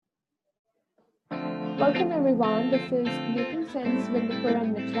Welcome everyone. This is Making Sense with Nupur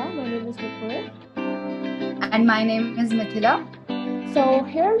and Mithla. My name is Nupur. And my name is Mithla. So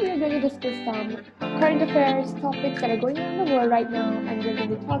here we are going to discuss some current affairs, topics that are going on in the world right now, and we're going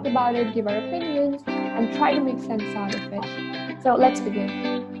to talk about it, give our opinions, and try to make sense out of it. So let's begin.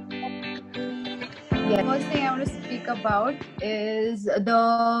 Yeah, first thing I want to speak about is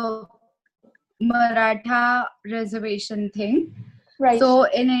the Maratha reservation thing. Right. So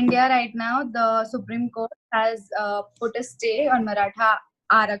in India right now, the Supreme Court has put a stay on Maratha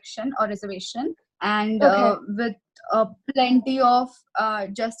Arakshan or reservation, and with plenty of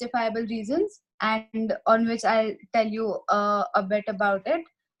justifiable reasons, and on which I'll tell you a bit about it.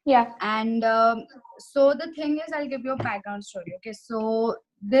 Yeah. And so the thing is, I'll give you a background story. Okay, so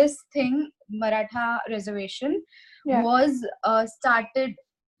this thing, Maratha reservation, was started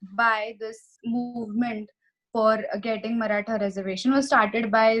by this movement for getting Maratha reservation was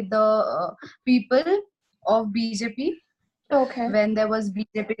started by the people of BJP. Okay. When there was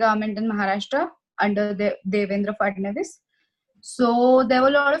BJP government in Maharashtra under the Devendra Fadnavis. So there were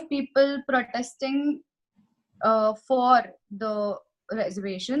a lot of people protesting for the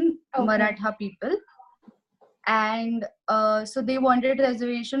reservation, Maratha people. And so they wanted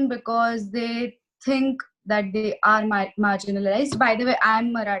reservation because they think that they are marginalized. By the way,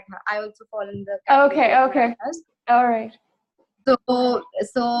 I'm Maratha. I also fall in the category of Marathas. All right.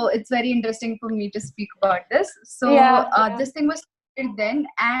 So it's very interesting for me to speak about this. So this thing was started then,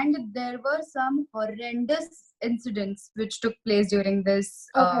 and there were some horrendous incidents which took place during this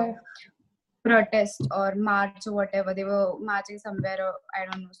protest or march or whatever. They were marching somewhere, or I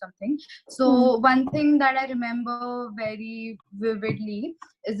don't know, something. So one thing that I remember very vividly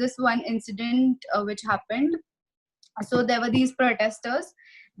is this one incident which happened. So there were these protesters.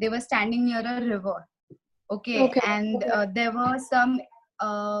 They were standing near a river. Okay. And there were some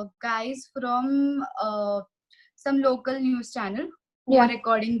guys from some local news channel who were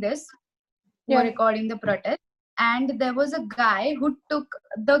recording this, who were recording the protest. And there was a guy who took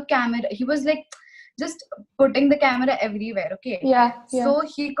the camera. He was like just putting the camera everywhere. Okay. So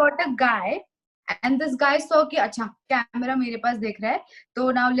he caught a guy, and this guy saw कि अच्छा camera मेरे पास देख रहा है, so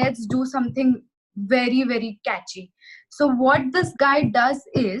now let's do something very, very catchy. So what this guy does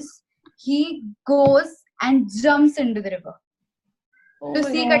is he goes and jumps into the river to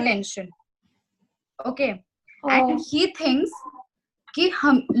seek attention. Okay. And he thinks कि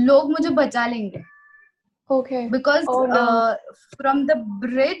हम लोग मुझे बचा लेंगे. Okay. Because from the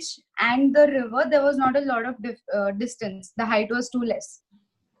bridge and the river there was not a lot of distance. The height was too less.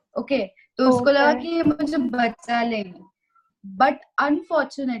 Okay. तो उसको लगा कि ये मुझे बचा लेंगे. But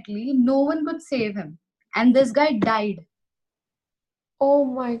unfortunately, no one could save him, and this guy died. Oh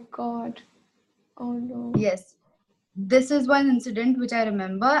my God! Oh no. Yes, this is one incident which I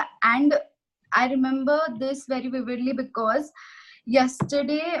remember, and I remember this very vividly because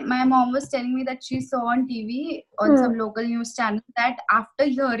yesterday my mom was telling me that she saw on TV on some local news channel that after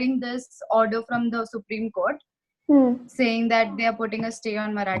hearing this order from the Supreme Court saying that they are putting a stay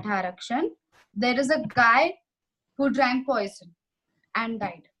on Maratha Arakshan, there is a guy who drank poison and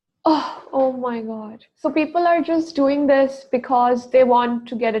died. Oh my God. So people are just doing this because they want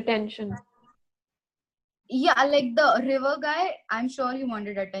to get attention. Yeah, like the river guy, I'm sure he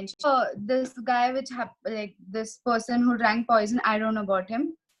wanted attention. This guy like this person who drank poison, I don't know about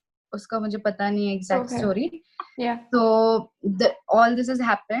him. Uska mujhe pata nahi hai exact story. Yeah. So all this has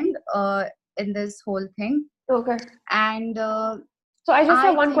happened in this whole thing. Okay. And so I just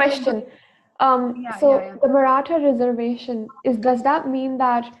have one question. The Maratha reservation does that mean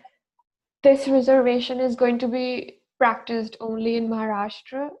that this reservation is going to be practiced only in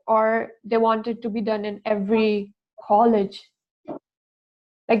Maharashtra, or they want it to be done in every college?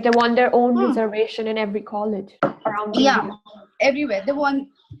 Like they want their own reservation in every college around India. Everywhere. They want,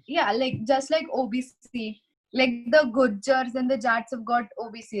 like just like OBC, like the Gujjars and the Jats have got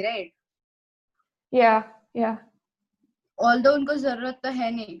OBC, right? Yeah. Although unko zarurat to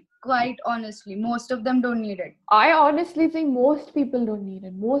hai nahi, quite honestly, most of them don't need it. I honestly think most people don't need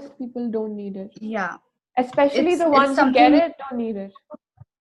it. Yeah. Especially the ones who get it don't need it.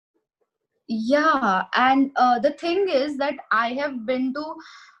 Yeah, and the thing is that I have been to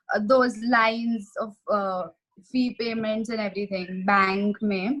those lines of fee payments and everything, bank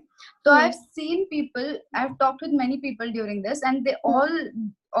mein. So I've seen people, I've talked with many people during this, and they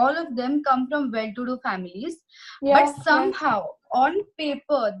all of them come from well-to-do families. But somehow, on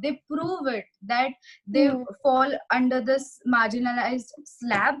paper, they prove it that they fall under this marginalized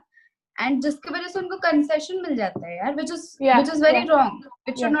slab. And जिसकी वजह से उनको concession मिल जाता है यार, which is very wrong.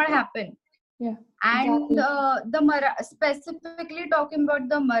 It should not happen. Yeah. And exactly. Specifically talking about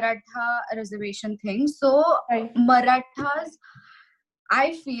the Maratha reservation thing. So Right. Marathas,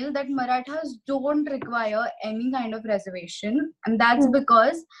 I feel that Marathas don't require any kind of reservation, and that's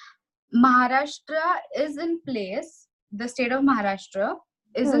because Maharashtra is in place. The state of Maharashtra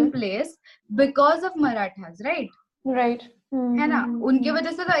is in place because of Marathas, right? Right. है ना, उनकी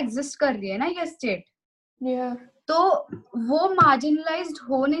वजह से तो exist कर रही है ना ये स्टेट. Yeah. तो वो मार्जिनलाइज्ड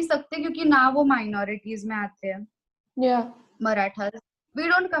हो नहीं सकते क्योंकि ना वो माइनॉरिटीज में आते हैं. Yeah. Marathas, we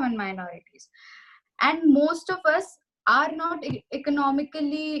don't come in minorities, and most of us are not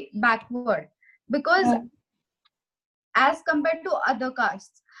economically backward because as compared to other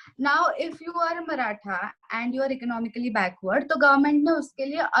castes. Now if you are a Maratha and you are economically backward, तो government ने उसके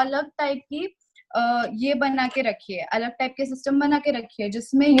लिए अलग type की ये बना के रखी है, अलग टाइप के सिस्टम बना के रखी है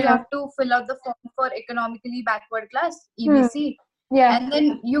जिसमें you have to fill out the form for economically backward class, EBC, and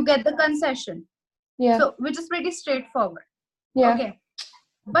then you get the concession. So which is pretty straightforward. Okay,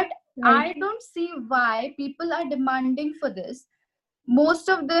 but I don't see why people are demanding for this. Most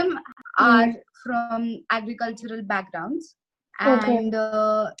of them are from agricultural backgrounds, and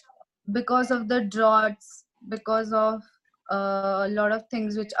because of the droughts, because of a lot of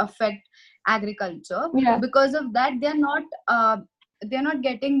things which affect agriculture, because of that they're not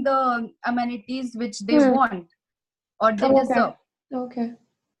getting the amenities which they want or they deserve. Okay.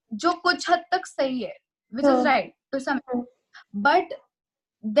 जो कुछ हद तक सही है, which is right to some, but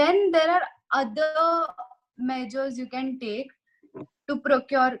then there are other measures you can take to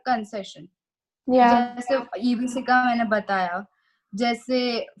procure concession. जैसे EBC का मैंने बताया,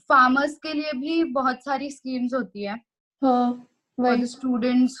 जैसे farmers के लिए भी बहुत सारी schemes होती है for the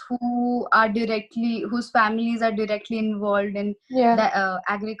students whose families are directly involved in the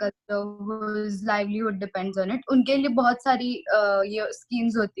agriculture, whose livelihood depends on it. उनके लिए बहुत सारी ये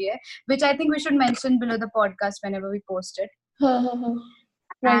schemes होती है, which I think we should mention below the podcast whenever we post it.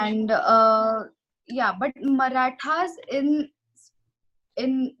 And but Marathas in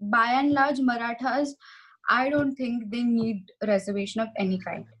by and large, Marathas, I don't think they need reservation of any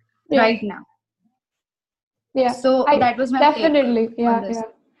kind right now. So that was my definitely take on this.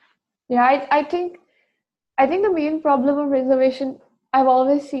 I think the main problem of reservation, I've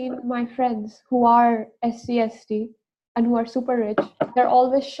always seen my friends who are SC/ST and who are super rich, they're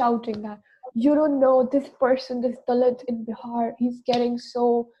always shouting that you don't know this person, this Dalit in Bihar, he's getting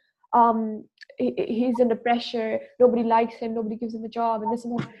so he's under pressure, nobody likes him, nobody gives him a job, and this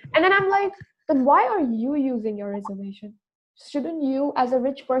and that. And then I'm like, then why are you using your reservation? Shouldn't you, as a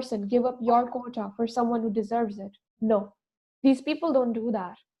rich person, give up your quota for someone who deserves it? No, these people don't do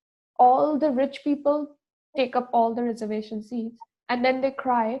that. All the rich people take up all the reservation seats, and then they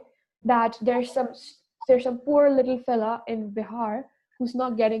cry that there's some poor little fella in Bihar who's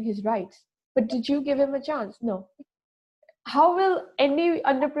not getting his rights. But did you give him a chance? No. How will any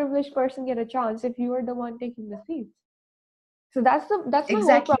underprivileged person get a chance if you are the one taking the seats? So that's my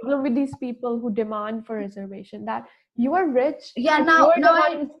whole problem with these people who demand for reservation, that you are rich, you're the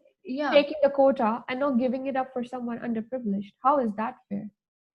one who's taking the quota and not giving it up for someone underprivileged. How is that fair?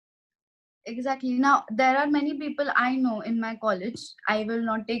 Exactly. Now, there are many people I know in my college, I will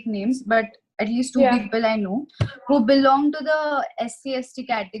not take names, but at least two people I know who belong to the SC/ST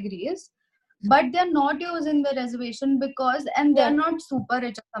categories, but they're not using the reservation because, and they're not super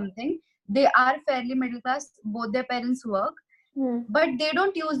rich or something, they are fairly middle class, both their parents work, but they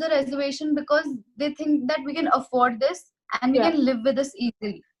don't use the reservation because they think that we can afford this and we can live with this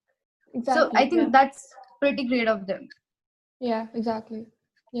easily. Exactly. So I think that's pretty great of them. Yeah, exactly.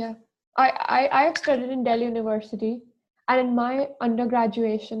 Yeah. I have studied in Delhi University, and in my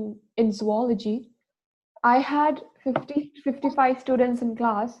undergraduation in zoology, I had 55 students in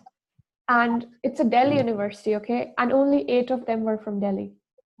class, and it's a Delhi university, okay? And only 8 of them were from Delhi.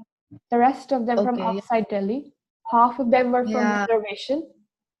 The rest of them from outside Delhi. Half of them were from reservation.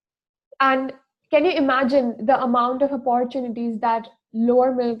 And can you imagine the amount of opportunities that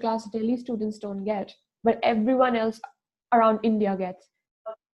lower middle class Delhi students don't get, but everyone else around India gets?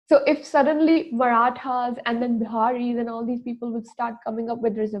 So if suddenly Marathas and then Biharis and all these people would start coming up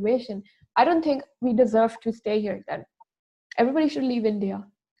with reservation, I don't think we deserve to stay here then. Everybody should leave India.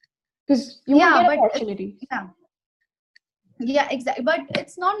 Because you won't get opportunities. Yeah, exactly. But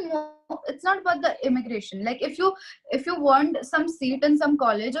it's not about the immigration. Like if you want some seat in some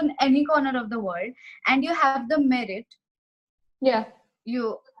college on any corner of the world and you have the merit,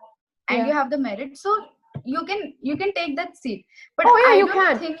 you have the merit, so you can take that seat. But you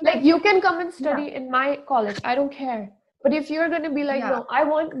can. Like you can come and study in my college. I don't care. But if you're going to be like, no, I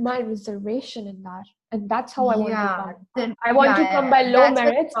want my reservation in that, and that's how I want to come. Then, I want to come by low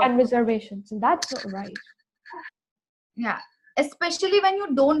merits and reservations, and that's not right. Yeah, especially when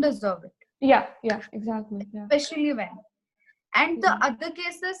you don't deserve it. Yeah, exactly. Yeah. Especially when. And the other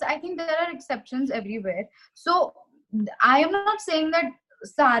cases, I think there are exceptions everywhere. So I am not saying that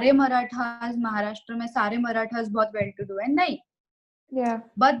sare Marathas, Maharashtra mein sare Marathas bahut well-to-do hai. Nahi. Yeah.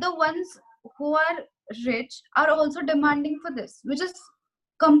 But the ones who are rich are also demanding for this, which is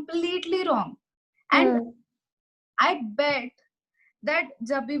completely wrong. And I bet that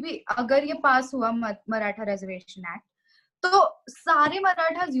जब भी अगर ये पास हुआ Maratha reservation act तो सारे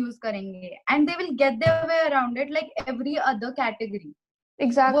Marathas use करेंगे and they will get their way around it like every other category.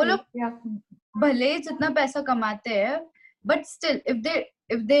 Exactly. वो लोग भले जितना पैसा कमाते हैं but still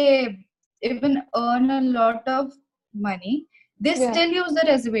if they even earn a lot of money they still use the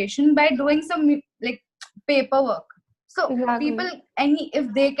reservation by doing some like paperwork. So people,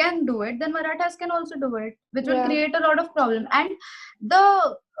 if they can do it, then Marathas can also do it, which will create a lot of problem. And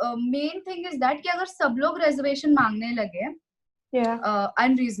the main thing is that कि अगर सब लोग reservation मांगने लगे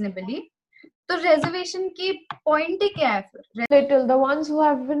unreasonably, तो reservation की point ही क्या है फिर? Little, the ones who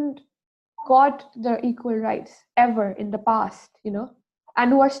haven't got the equal rights ever in the past, you know,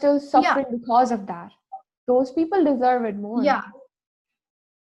 and who are still suffering because of that. Those people deserve it more. Yeah.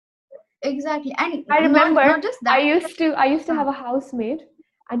 Exactly. And I remember not just that. I used to have a housemate,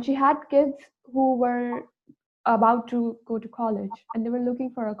 and she had kids who were about to go to college, and they were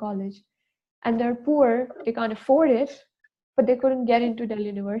looking for a college, and they're poor, they can't afford it, but they couldn't get into Delhi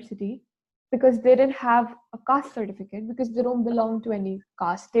University because they didn't have a caste certificate, because they don't belong to any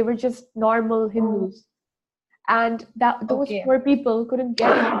caste. They were just normal Hindus, and those poor people couldn't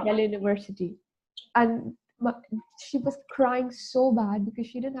get into Delhi University. And she was crying so bad because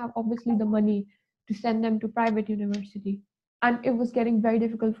she didn't have obviously the money to send them to private university, and it was getting very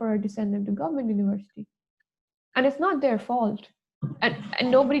difficult for her to send them to government university. And it's not their fault, and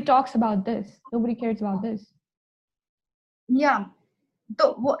nobody talks about this, nobody cares about this. Yeah,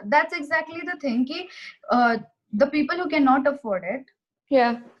 so that's exactly the thing ki, the people who cannot afford it,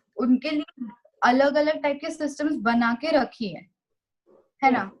 उनके लिए अलग-अलग type के systems बना के रखी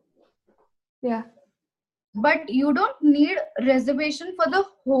है ना? Yeah. But you don't need reservation for the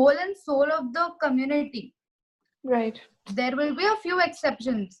whole and soul of the community. Right. There will be a few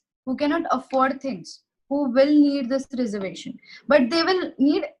exceptions who cannot afford things, who will need this reservation, but they will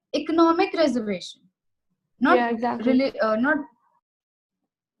need economic reservation, not not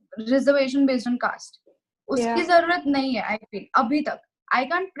reservation based on caste. उसकी जरूरत नहीं है, I feel. अभी तक. I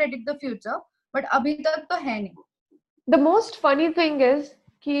can't predict the future, but अभी तक तो है नहीं. The most funny thing is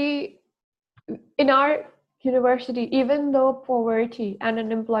कि in our university, even though poverty and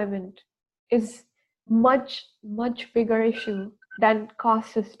unemployment is much bigger issue than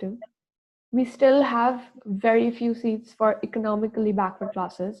caste system, we still have very few seats for economically backward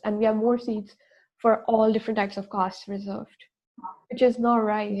classes, and we have more seats for all different types of castes reserved, which is not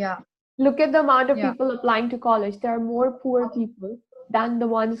right. Yeah. Look at the amount of people applying to college. There are more poor people than the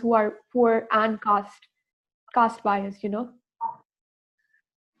ones who are poor and caste biased, you know?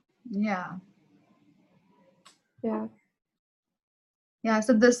 Yeah. Yeah,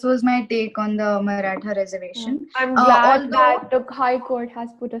 so this was my take on the Maratha reservation. I'm glad that the High Court has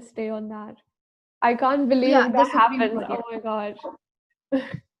put a stay on that. I can't believe that happens. Oh my God.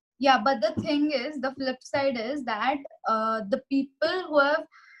 Yeah, but the thing is, the flip side is that the people who have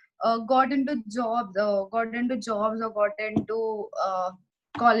got into jobs or got into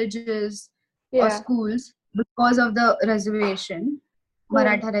colleges or schools because of the reservation,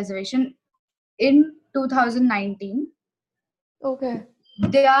 Maratha reservation, in 2019,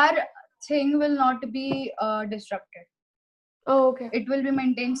 their thing will not be disrupted. Oh, okay. It will be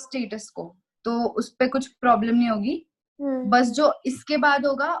maintained status quo. तो उस पे कुछ problem नहीं होगी. बस जो इसके बाद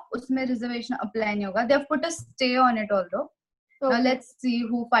होगा उसमें रिजर्वेशन अप्लाई नहीं होगा. They have put a stay on it although. Now let's see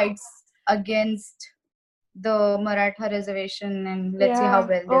who fights against the Maratha reservation, and let's see how well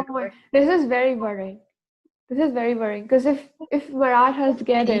they do it. This is very worrying. Because if Marathas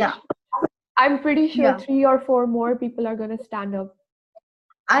get it, I'm pretty sure 3 or 4 more people are going to stand up.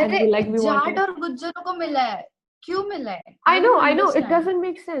 अरे जाट और गुज्जरों को मिला है. क्यों मिला है? I know. It doesn't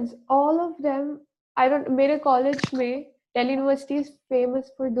make sense. All of them, मेरे college में, Delhi University is famous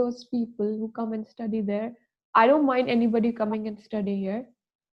for those people who come and study there. I don't mind anybody coming and study here.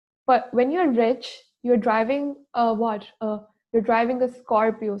 But when you're rich, you're driving you're driving a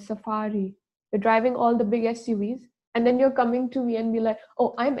Scorpio, Safari. You're driving all the big SUVs. And then you're coming to me and be like,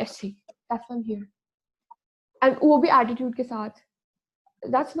 oh, I'm SC. That's why I'm here. And वो भी attitude के साथ.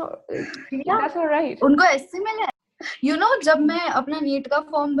 That's not right. उनको SC मिला है. You know, जब मैं अपना नीट का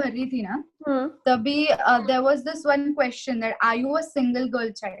फॉर्म भर रही थी ना, तभी there was this one question that are you a single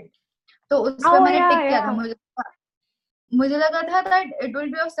girl child? तो उस पे मैंने टिक किया था. मुझे लगा था that it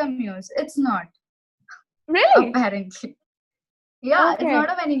will be of some use. It's not. Really? Apparently. Yeah, Okay. It's not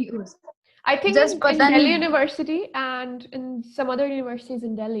of any use. I think in Delhi University and in some other universities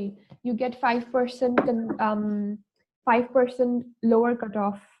in Delhi, you get 5% lower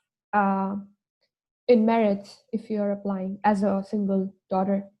cutoff in merits if you're applying as a single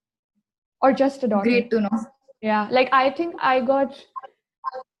daughter or just a daughter. Great to know. Yeah, like I think I got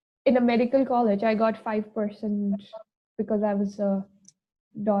in a medical college, I got 5% because I was a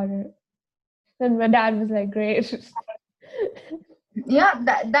daughter. And my dad was like, great. Yeah,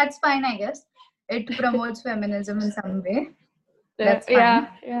 that's fine, I guess. It promotes feminism in some way. That's fine.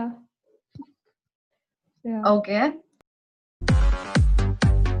 Yeah. Okay.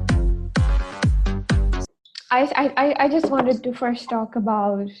 I just wanted to first talk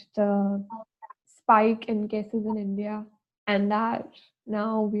about the spike in cases in India and that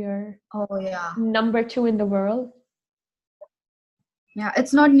now we are number 2 in the world. Yeah,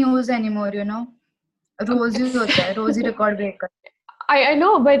 it's not news anymore, you know. Rosy record breaker. I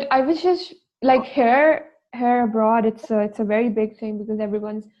know, but I was just like here abroad, it's a very big thing because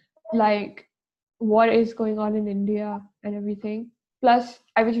everyone's like, what is going on in India and everything. Plus,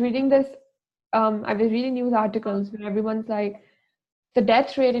 I was reading news articles where everyone's like, the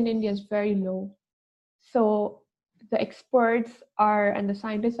death rate in India is very low. So the experts and the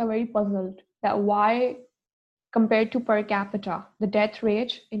scientists are very puzzled that why, compared to per capita, the death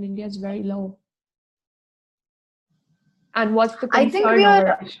rate in India is very low. And what's the concern?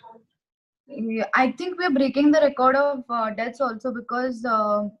 I think we are breaking the record of deaths also because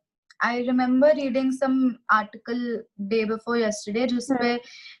I remember reading some article day before yesterday जिसपे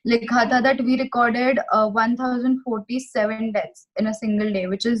लिखा था that we recorded 1,047 deaths in a single day,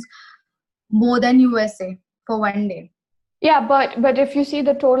 which is more than USA for one day. Yeah, but if you see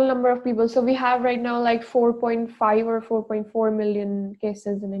the total number of people, so we have right now like 4.5 or 4.4 million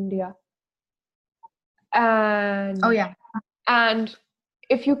cases in India. And and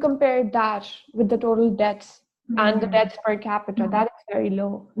if you compare that with the total deaths and the deaths per capita, that is very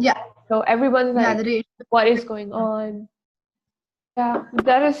low. Yeah. So everyone's like, what is going on? Yeah,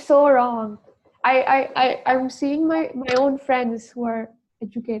 that is so wrong. I'm seeing my own friends who are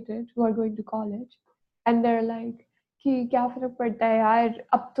educated, who are going to college, and they're like, कि क्या फर्क पड़ता है यार,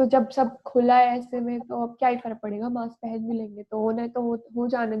 अब तो जब सब खुला है ऐसे में तो अब क्या ही फर्क पड़ेगा, मास्क पहन भी लेंगे तो होना है तो हो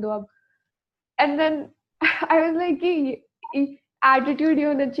जाने दो अब. And then I was like कि एटीट्यूड ये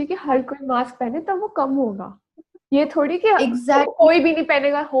होना चाहिए कि हर कोई मास्क पहने तब वो कम होगा. ये थोड़ी कि कोई भी नहीं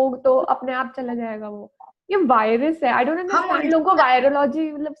पहनेगा हो तो अपने आप चला जाएगा वो. ये वायरस है. I don't understand. लोगों को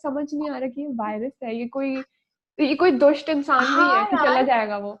वायरोलॉजी मतलब समझ नहीं आ रहा कि ये वायरस है. ये कोई दुष्ट इंसान नहीं है कि चला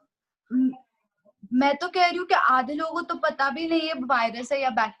जाएगा वो. मैं तो कह रही हूँ कि आधे लोगों को तो पता भी नहीं है वायरस है या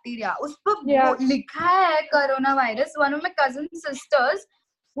बैक्टीरिया. उस पर लिखा है corona virus. One of my cousin sisters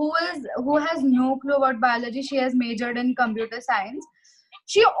who has no clue about biology, she has majored in computer science,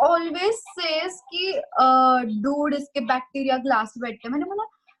 she always says कि dude इसके बैक्टीरिया ग्लास में बैठते. मैंने बोला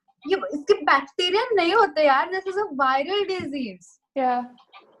ये इसके बैक्टीरिया नहीं होते यार, this is a viral disease. Yeah.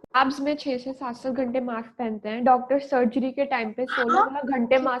 Labs में 6 से 7 घंटे मास्क पहनते हैं. डॉक्टर सर्जरी के टाइम पे 16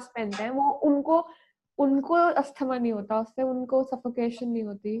 घंटे मास्क पहनते हैं. वो उनको अस्थमा नहीं होता उससे, उनको सफोकेशन नहीं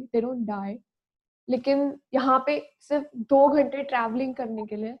होती, दे डोंट डाई. लेकिन यहाँ पे सिर्फ 2 घंटे ट्रैवलिंग करने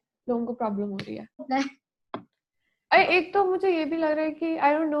के लिए लोगों को प्रॉब्लम हो रही है. एक तो मुझे ये भी लग रहा है कि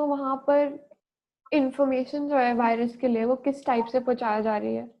आई डोंट नो वहाँ पर इंफॉर्मेशन जो है वायरस के लिए वो किस टाइप से पहुंचाया जा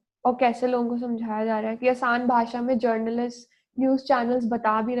रही है और कैसे लोगों को समझाया जा रहा है कि आसान भाषा में जर्नलिस्ट न्यूज चैनल्स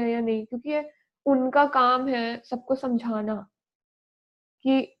बता भी रहे हैं नहीं, क्योंकि उनका काम है सबको समझाना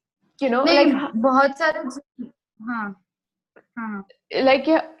कि यू नो लाइक बहुत सारे लाइक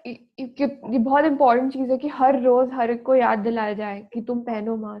ये बहुत इम्पोर्टेंट चीज है कि हर रोज हर एक को याद दिलाया जाए कि तुम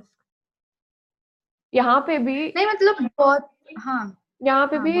पहनो मास्क. यहाँ पे भी नहीं मतलब बहुत यहाँ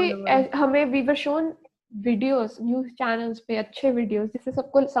पे भी हमें we were shown videos news channels पे, अच्छे वीडियोस जिससे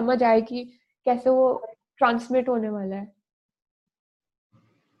सबको समझ आए कि कैसे वो ट्रांसमिट होने वाला है.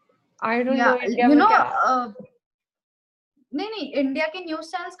 आई डोंट नो इंडिया में क्या. नहीं इंडिया के न्यूज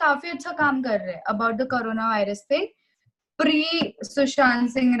चैनल्स काफी अच्छा काम कर रहे हैं about the corona virus thing pre Sushant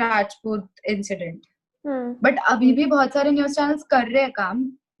Singh Rajput incident. But अभी भी बहुत सारे न्यूज चैनल्स कर रहे हैं काम.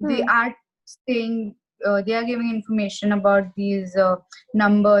 They are saying they are giving information about these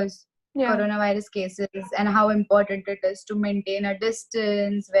numbers, coronavirus cases, and how important it is to maintain a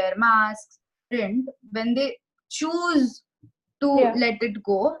distance, wear masks. When they choose to let it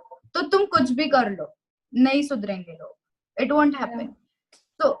go, तो तुम कुछ भी कर लो. नहीं सुधरेंगे लोग, it won't happen.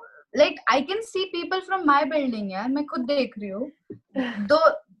 So like I can see people from my building, यार मैं खुद देख रही हूँ, though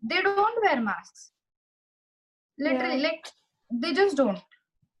they don't wear masks, literally, like they just don't.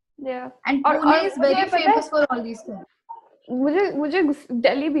 And Pune is very famous for all these things. मुझे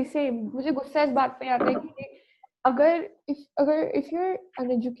दिल्ली भी same, मुझे गुस्सा इस बात पे आता है कि अगर if you're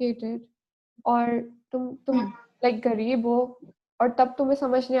uneducated और तुम लाइक गरीब हो और तब तुम्हें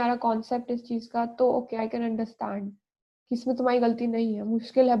समझ नहीं आ रहा कॉन्सेप्ट इस चीज का, तो ओके आई कैन अंडरस्टैंड कि इसमें तुम्हारी गलती नहीं है,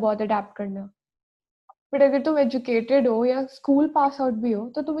 मुश्किल है बहुत अडेप्ट करना. बट अगर तुम एजुकेटेड हो या स्कूल पास आउट भी हो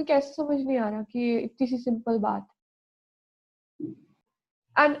तो तुम्हें कैसे समझ नहीं आ रहा कि इतनी सी सिंपल बात.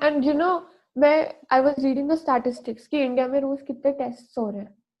 एंड यू नो मैं I was reading the statistics कि इंडिया में रोज कितने टेस्ट हो रहे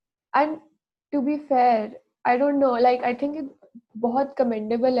हैं. And to be fair I don't know, like I think बहुत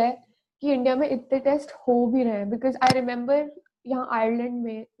कमेंडेबल है कि इंडिया में इतने टेस्ट हो भी रहे हैं. बिकॉज आई रिमेम्बर यहाँ आयरलैंड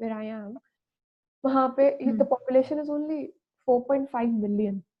में वेयर आई एम, वहाँ पे the population is only 4.5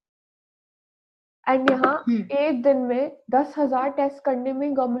 million and यहाँ एक दिन में 10,000 टेस्ट करने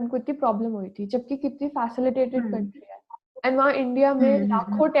में गवर्नमेंट को इतनी प्रॉब्लम हुई थी, जबकि कितनी फैसिलिटेटेड कंट्री है. एंड वहाँ इंडिया में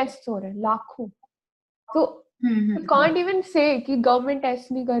लाखों टेस्ट हो रहे हैं, लाखों. तो यू कांट इवन से कि गवर्नमेंट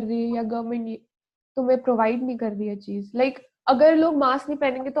टेस्ट नहीं कर रही है या गवर्नमेंट तुम्हें प्रोवाइड नहीं कर रही है चीज. लाइक अगर लोग मास्क नहीं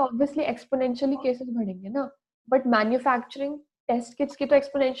पहनेंगे तो ऑब्वियसली एक्सपोनेंशियली केसेस बढ़ेंगे ना. बट मैन्युफैक्चरिंग टेस्ट किट्स की तो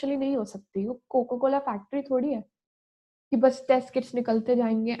एक्सपोनेंशियली नहीं हो सकती. वो कोका कोला फैक्ट्री थोड़ी है कि बस टेस्ट किट्स निकलते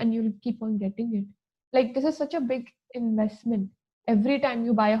जाएंगे and you will keep on getting it. Like this is such a big investment every time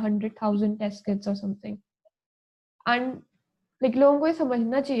you buy 100,000 test kits or something. And like लोगों को ये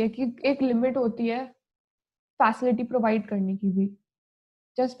समझना चाहिए कि एक लिमिट होती है फैसिलिटी प्रोवाइड करने की भी.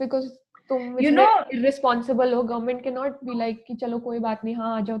 जस्ट बिकॉज तुम इररिस्पॉन्सिबल हो, गवर्नमेंट के नॉट बी लाइक कि चलो कोई बात नहीं,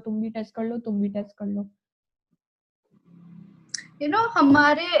 हाँ आ जाओ तुम भी टेस्ट कर लो, तुम भी टेस्ट कर लो. You know,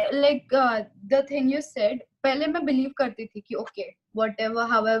 हमारे like the thing you said, पहले मैं believe करती थी कि okay, whatever,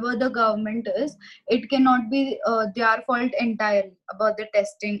 however the government is, it cannot be their fault entirely about the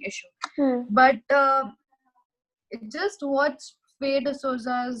testing issue. But just watch Faye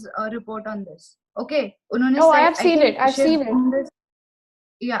D'Souza's report on this. Okay, उन्होंने I have seen it. I've seen it.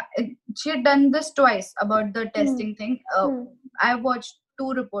 Yeah, she had done this twice about the testing thing. I've watched 2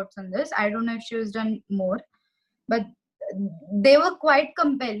 reports on this. I don't know if she has done more, but they were quite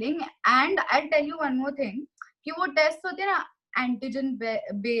compelling. And I'll tell you one more thing, कि वो test होते हैं ना antigen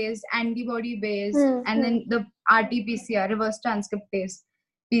based, antibody based, and then the RT-PCR, reverse transcript based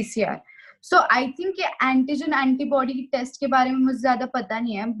PCR. So I think ये antigen antibody test के बारे में मुझे ज्यादा पता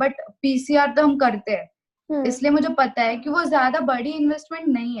नहीं है, but PCR तो हम करते हैं, इसलिए मुझे पता है कि वो ज्यादा बड़ी इन्वेस्टमेंट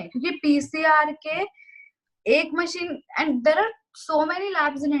नहीं है. क्योंकि PCR के एक machine, and there are so many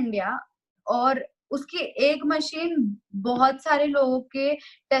labs in India, और उसकी एक मशीन बहुत सारे लोगों के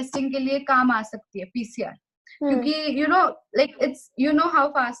टेस्टिंग के लिए काम आ सकती है PCR. क्योंकि you know like it's you know how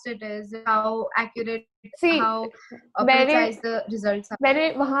fast it is, how accurate, how precise the results. मैंने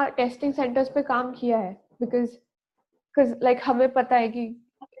वहाँ टेस्टिंग सेंटर्स पे काम किया है बिकॉज लाइक हमें पता है कि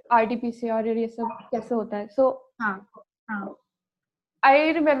RT-PCR और ये सब कैसे होता है. सो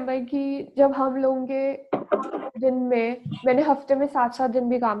आई रिमेम्बर कि जब हम लोगों के दिन में, मैंने हफ्ते में 7 दिन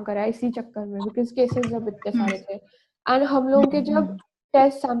भी काम करा है इसी चक्कर में, बिकॉज केसेस जब इतने सारे थे. एंड हम लोगों के जब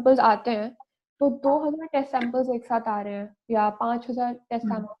टेस्ट सैंपल्स आते हैं तो 2,000 टेस्ट सैंपल्स एक साथ आ रहे हैं या 5,000 टेस्ट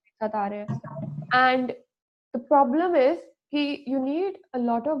सैंपल्स एक साथ आ रहे हैं. एंड द प्रॉब्लम इज कि you need a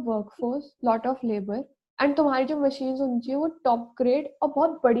lot of workforce, lot of labour, and तुम्हारी जो मशीन होनी चाहिए वो टॉप ग्रेड और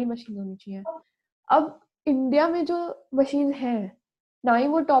बहुत बड़ी मशीन होनी चाहिए. अब इंडिया में जो मशीन है ना ही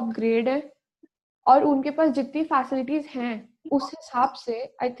वो टॉप ग्रेड है, और उनके पास जितनी फैसिलिटीज हैं उस हिसाब से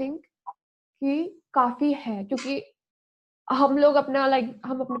आई थिंक कि काफी है. क्योंकि हम लोग अपना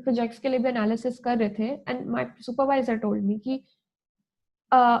हम अपने प्रोजेक्ट्स के लिए भी एनालिसिस कर रहे थे and my supervisor told me कि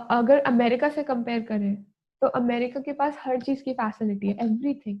अगर अमेरिका से कंपेयर करें तो अमेरिका के पास हर चीज की फैसिलिटी है,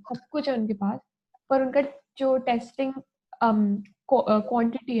 एवरीथिंग, सब कुछ है उनके पास, पर उनका जो टेस्टिंग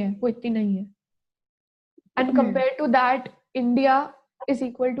क्वांटिटी है वो इतनी नहीं है. And compare to that India is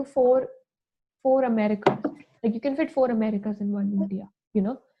equal to four Americas. Like you can fit 4 Americas in one India, you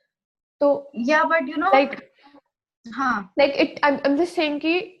know. So yeah, but you know, like it. I'm just saying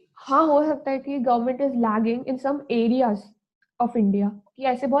कि हाँ हो सकता है कि government is lagging in some areas of India. कि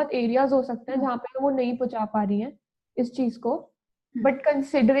ऐसे बहुत areas हो सकते हैं जहाँ पे वो नहीं पहुँचा पा रही हैं इस चीज को. But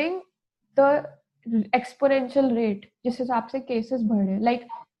considering the exponential rate जिस हिसाब से cases बढ़ रहे हैं, like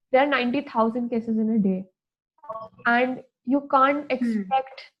there are 90,000 cases in a day, and you can't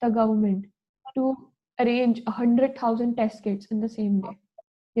expect the government to arrange 100,000 test kits in the same day.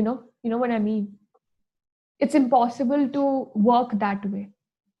 You know what I mean? It's impossible to work that way.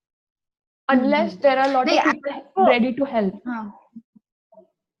 unless there are a lot of people ready to help.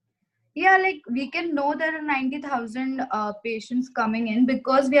 Yeah, like we can know there are 90,000 patients coming in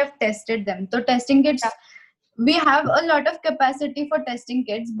because we have tested them. So testing kits, we have a lot of capacity for testing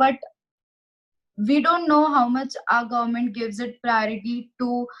kits, but we don't know how much our government gives it priority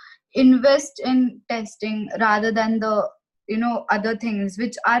to invest in testing rather than the other things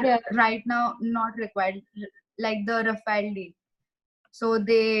which are right now not required, like the Rafale deal. So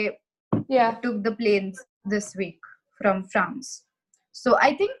they took the planes this week from France. So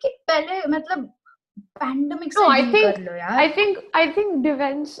I think कि पहले मतलब pandemic से deal कर लो यार. I think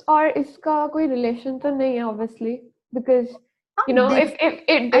defense और इसका कोई relation तो नहीं है obviously, because if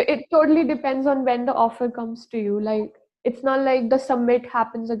it totally depends on when the offer comes to you. Like it's not like the summit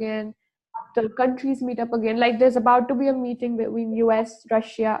happens again, the countries meet up again. Like there's about to be a meeting between US,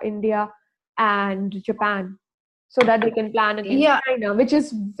 Russia, India, and Japan, so that they can plan against China, which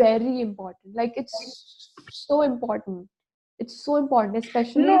is very important. Like it's so important. It's so important,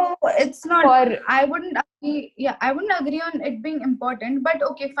 especially. No, it's not. I wouldn't agree. Yeah, I wouldn't agree on it being important. But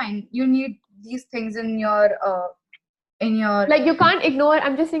okay, fine. You need these things in your. Like you can't ignore.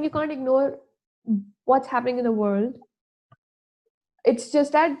 I'm just saying you can't ignore what's happening in the world. It's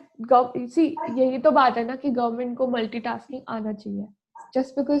just that see, यही तो बात है ना कि government को multitasking आना चाहिए.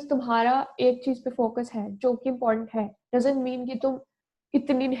 Just because तुम्हारा एक चीज पे फोकस है जो कि इम्पोर्टेंट है, doesn't mean कि तुम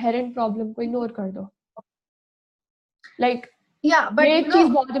इतनी inherent problem को इग्नोर कर दो. Like but एक चीज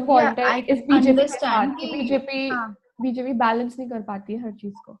बहुत इम्पोर्टेंट है इस बीजेपी के साथ कि बीजेपी बैलेंस नहीं कर पाती है हर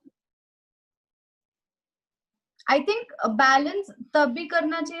चीज को. I think बैलेंस तभी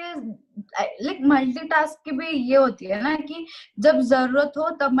करना चाहिए. लाइक मल्टीटास्क की भी ये होती है ना कि जब जरूरत हो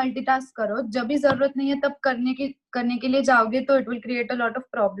तब मल्टीटास्क करो, जब भी जरूरत नहीं है तब करने के लिए जाओगे तो it will create a lot of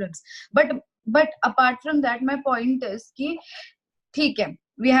problems. But apart from that my point is कि ठीक है,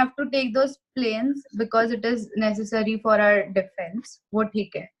 we have to take those planes because it is necessary for our defense. वो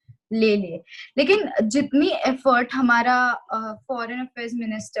ठीक है, ले लिए. लेकिन जितनी एफर्ट हमारा फॉरेन अफेयर्स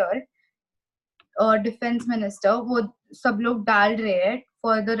मिनिस्टर और डिफेंस मिनिस्टर वो सब लोग डाल रहे हैं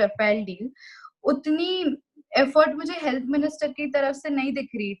फॉर द रफेल डील, उतनी एफर्ट मुझे हेल्थ मिनिस्टर की तरफ से नहीं दिख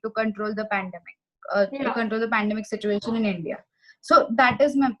रही to control the pandemic, to control the pandemic situation in India. So that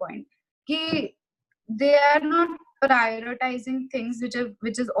is my point, कि they are not prioritizing things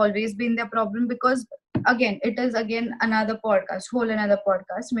which has always been their problem. Because again, it is another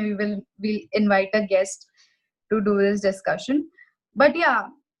podcast. Maybe we'll invite a guest to do this discussion. But yeah,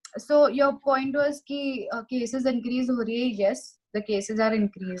 so your point was कि cases increase हो रही है. Yes, the cases are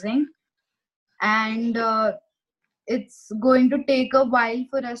increasing, and it's going to take a while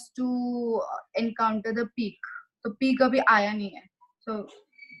for us to encounter the peak. So peak अभी आया नहीं है. So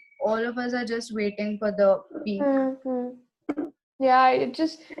all of us are just waiting for the peak. Yeah, it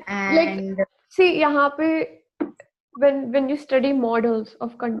just like see यहाँ पे when you study models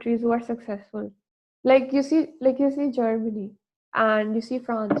of countries who are successful, like you see Germany and you see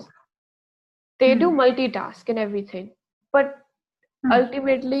France, they do multitask and everything, but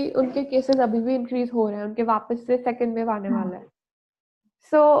ultimately उनके cases अभी भी increase हो रहे हैं, उनके वापस से second wave आने वाला है.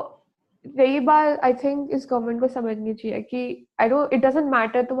 So यही बात I think इस गवर्नमेंट को समझनी चाहिए कि it doesn't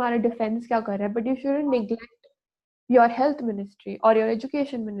matter तुम्हारा डिफेंस क्या कर रहा है, but you shouldn't neglect your health ministry or your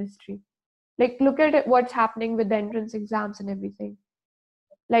education ministry. Like look at it, what's happening with the entrance exams and everything.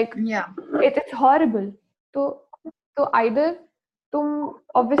 Like it's horrible. So either तुम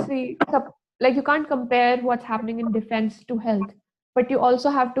obviously like you can't compare what's happening in defense to health, but you also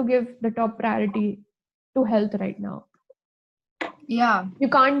have to give the top priority to health right now. You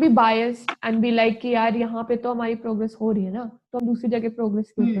can't be biased and be like कि यार यहाँ पे तो हमारी progress हो रही है ना, तो हम दूसरी जगह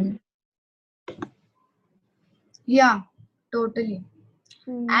progress क्यों करें? Yeah, totally.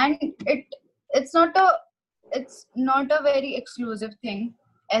 And it's not a very exclusive thing.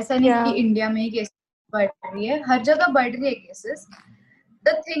 ऐसा नहीं कि इंडिया में ही केसेस बढ़ रही है, हर जगह बढ़ रही है cases.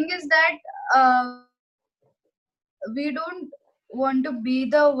 The thing is that we don't want to be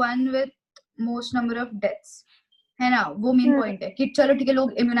the one with most number of deaths, है ना. वो मेन पॉइंट है कि चलो ठीक है,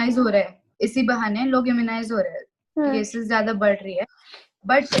 लोग इम्यूनाइज हो रहे हैं, इसी बहाने लोग इम्यूनाइज हो रहे हैं, केसेस ज्यादा बढ़ रही है,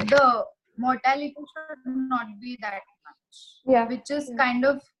 but the mortality should not be that much, which is kind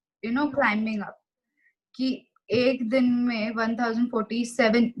of climbing up. कि एक दिन में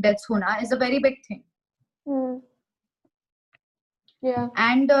 1047 deaths होना is a very big thing.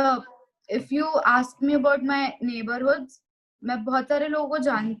 And if you ask me about my neighborhoods, मैं बहुत सारे लोगों को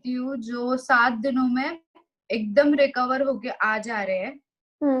जानती हूँ जो 7 दिनों में एकदम रिकवर होके आ जा रहे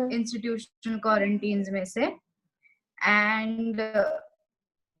हैं इंस्टीट्यूशनल क्वारंटीन्स में से, एंड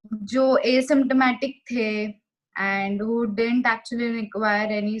जो एसिम्प्टोमेटिक थे and who didn't actually require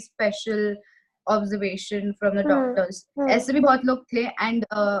any special observation from the doctors. ऐसे भी बहुत लोग थे, and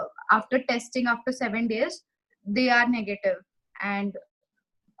after testing after 7 days they are negative and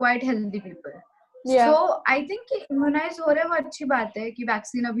quite healthy people. So I think कि immunize हो रहे हैं वो अच्छी बात है कि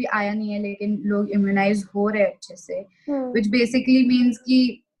वैक्सीन अभी आया नहीं है लेकिन लोग immunize हो रहे हैं अच्छे से, which basically means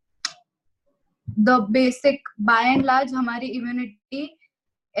कि the basic by and large हमारी immunity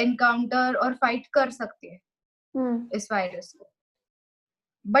encounter और fight कर सकती है इस वायरस को.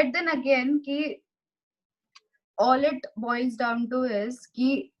 But then again कि all it boils down to is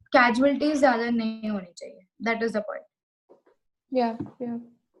कि casualties ज़्यादा नहीं होनी चाहिए. That is the point. Yeah.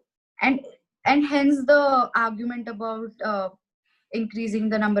 And hence the argument about increasing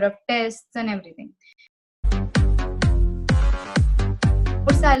the number of tests and everything.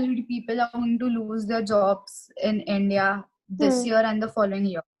 More salaried people are going to lose their jobs in India this year and the following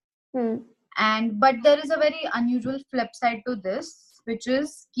year. But there is a very unusual flip side to this, which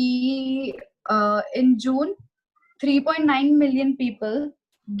is कि in June 3.9 million people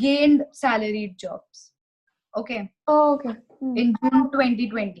gained salaried jobs. Okay. Oh, okay. In June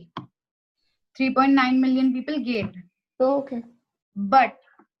 2020, 3.9 million people gained. Oh, okay. But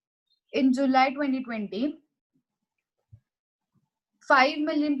in July 2020, 5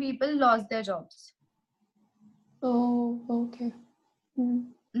 million people lost their jobs. Oh, okay.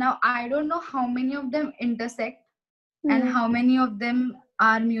 Now, I don't know how many of them intersect and how many of them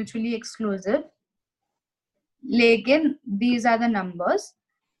are mutually exclusive. Lekin, these are the numbers.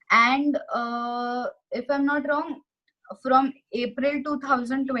 And if I'm not wrong, from April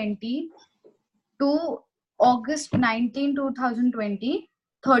 2020 to August 19, 2020,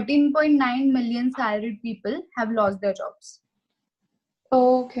 13.9 million salaried people have lost their jobs.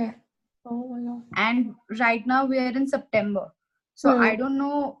 Oh, okay. Oh my God. And right now we are in September. So I don't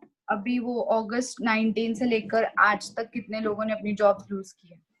know अभी वो August 19 से लेकर आज तक कितने लोगों ने अपनी jobs lose की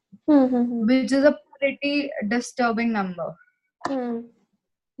है. Which is a pretty disturbing number.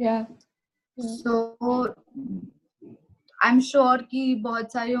 Yeah. So I'm sure कि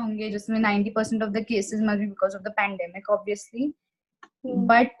बहुत सारे होंगे जिसमें 90% of the cases must be because of the pandemic, obviously.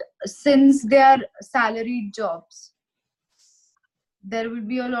 But since they are salaried jobs, there will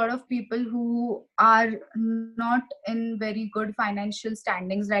be a lot of people who are not in very good financial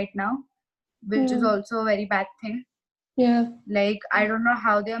standings right now, which is also a very bad thing. Yeah. Like, I don't know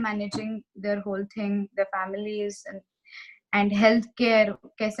how they are managing their whole thing, their families and healthcare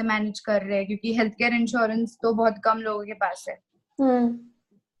कैसे manage कर रहे हैं, क्योंकि healthcare insurance तो बहुत कम लोगों के पास है.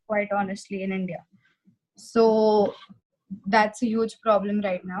 Quite honestly, in India. So that's a huge problem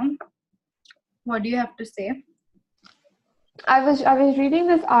right now. What do you have to say? I was reading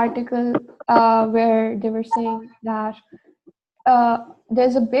this article where they were saying that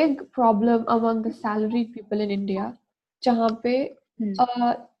there's a big problem among the salaried people in India, जहाँ पे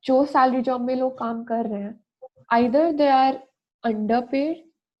जो salary job में लोग काम कर रहे हैं, either they are underpaid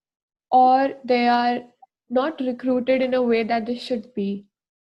or they are not recruited in a way that they should be,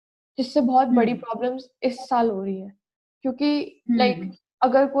 जिससे बहुत बड़ी problems इस साल हो रही है, क्योंकि like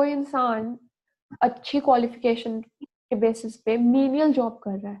अगर कोई इंसान अच्छी qualification के basis पे menial job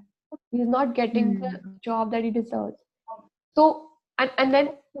कर रहा है, he is not getting the job that he deserves. So and then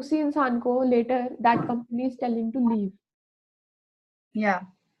उसी इंसान को later that company is telling to leave. Yeah.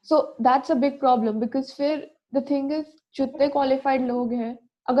 So that's a big problem because फिर the thing is जितने qualified लोग हैं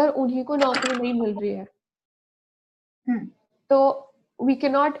अगर उन्हीं को नौकरी नहीं मिल रही है, तो we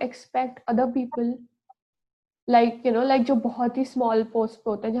cannot expect other people like like जो बहुत ही small post पे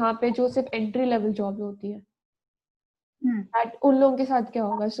होते हैं जहाँ पे जो सिर्फ entry level jobs होती है, that उन लोगों के साथ क्या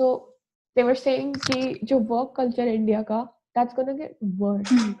होगा. So they were saying कि जो work culture इंडिया का that's gonna get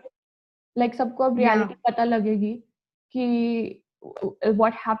worse. Like सबको अब reality पता लगेगी कि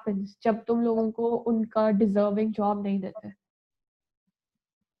what happens जब तुम लोगों को उनका deserving job नहीं देते.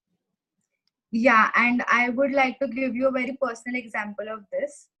 Yeah, and I would like to give you a very personal example of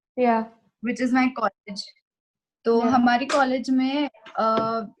this. Yeah. Which is my college. तो हमारी college में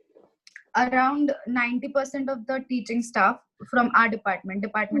around 90% of the teaching staff from our department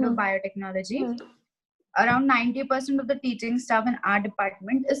of biotechnology, around 90% of the teaching staff in our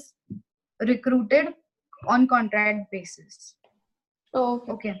department is recruited on contract basis. Oh,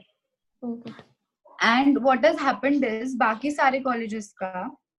 okay. And what has happened is बाकी सारे colleges का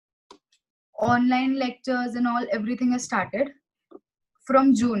online lectures and all, everything has started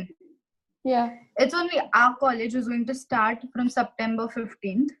from June. Yeah. It's only our college is going to start from September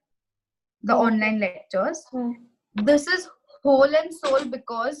 15th, the online lectures. This is whole and sole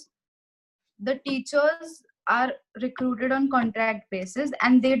because the teachers are recruited on contract basis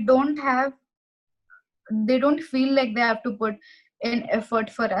and they don't have they don't feel like they have to put in effort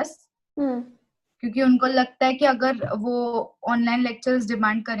for us. क्योंकि उनको लगता है कि अगर वो online lectures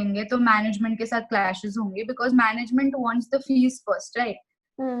demand करेंगे तो management के साथ क्लैशेस होंगे, because management wants the fees first, right?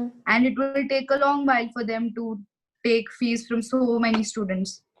 And it will take a long while for them to take fees from so many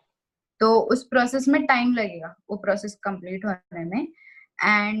students. तो उस प्रोसेस में टाइम लगेगा वो प्रोसेस कंप्लीट होने में.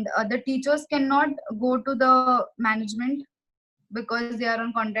 And the teachers can not go to the management because they are on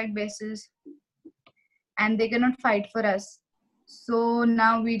contract basis and they cannot fight for us. So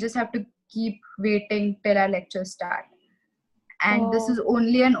now we just have to keep waiting till our lectures start. And this is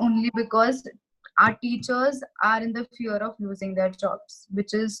only and only because our teachers are in the fear of losing their jobs,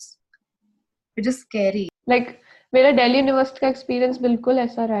 which is scary. Like मेरा Delhi university का experience बिल्कुल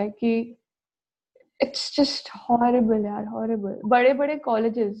ऐसा रहा है कि it's just horrible यार, horrible. बड़े बड़े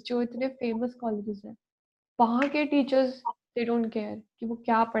कॉलेजेस जो इतने फेमस कॉलेजेस हैं, वहाँ के टीचर्स they don't care कि वो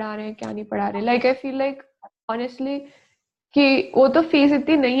क्या पढ़ा रहे हैं क्या नहीं पढ़ा रहे. Like I feel like honestly कि वो तो फीस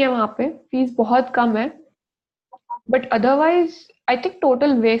इतनी नहीं है वहाँ पे, फीस बहुत कम है, but otherwise I think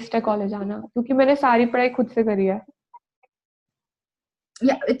total waste है कॉलेज आना, क्योंकि मैंने सारी पढ़ाई खुद से करी है.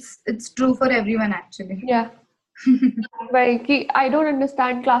 Yeah, it's true for everyone actually. Yeah. भाई कि आई डोंट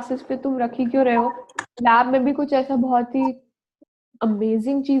अंडरस्टैंड क्लासेस पे तुम रखी क्यों रहे हो. लैब में भी कुछ ऐसा बहुत ही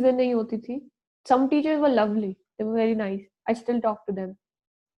अमेजिंग चीजें नहीं होती थी. Some teachers were lovely, they were very nice, I still talk to them,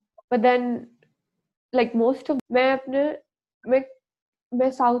 but then like most of मैं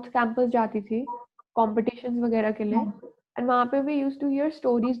साउथ कैंपस जाती थी कॉम्पिटिशन्स वगैरह के लिए, एंड वहाँ पे भी यूज्ड टू हियर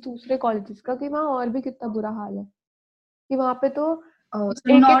स्टोरीज दूसरे कॉलेजेस का कि वहाँ और भी कितना बुरा हाल है, कि वहाँ पे तो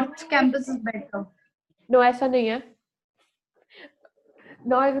north campus is better. No ऐसा नहीं है.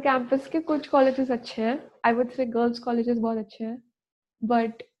 नॉर्थ कैंपस के कुछ कॉलेजेस अच्छे हैं, I would say girls colleges बहुत अच्छे हैं,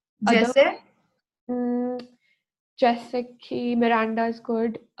 बट जैसे कि मिरांडा इज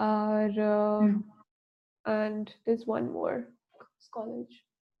गुड और and there's one more college,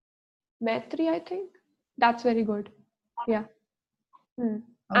 Maitri, I think that's very good. Yeah. Okay.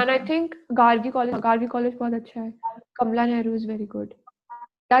 And I think Gargi college बहुत अच्छा है. Kamala Nehru is very good.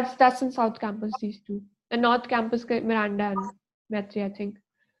 That's in South Campus, these two. And North Campus के Miranda and Maitri, I think.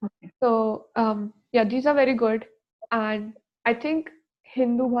 Okay. So yeah, these are very good. And I think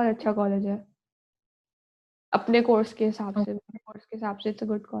Hindu बहुत अच्छा college है. अपने course के हिसाब से it's a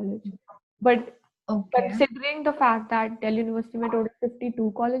good college. But considering the fact that Delhi University में total 52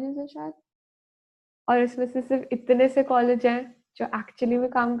 colleges हैं शायद, और इसमें से सिर्फ इतने से कॉलेज हैं जो एक्चुअली में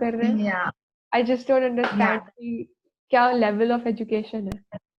काम कर रहे हैं, आई जस्ट डोंट अंडरस्टैंड कि क्या लेवल ऑफ एजुकेशन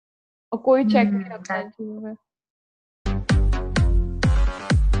है, और कोई चेक नहीं रखता है चीजों में.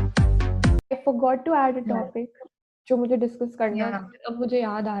 I forgot to add a topic जो मुझे डिस्कस करना है, अब मुझे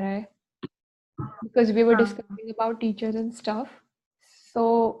याद आ रहा है, because we were discussing about teachers and stuff, so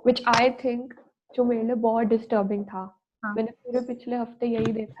which I think जो मेरे लिए बहुत डिस्टर्बिंग था. मैंने पूरे पिछले हफ्ते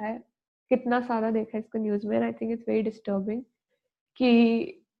यही देखा है, कितना सारा देखा है इसको न्यूज में, I think it's very disturbing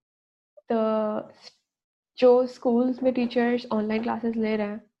कि जो स्कूल्स में टीचर्स ऑनलाइन क्लासेस ले रहे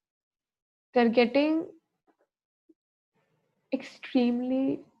हैं, they are getting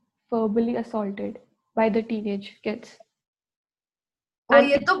extremely verbally assaulted by the teenage kids.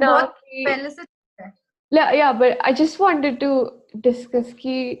 ये तो बहुत पहले से है. Yeah, but I just wanted to discuss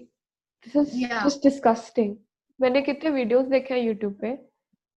कि this is just disgusting. मैंने कितने वीडियोस देखे हैं यूट्यूब पे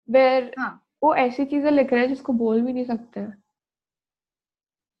where वो ऐसी चीजें लिख रहे हैं जिसको बोल भी नहीं सकते हैं.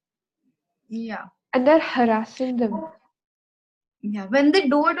 Yeah. And they're harassing them. Yeah, when they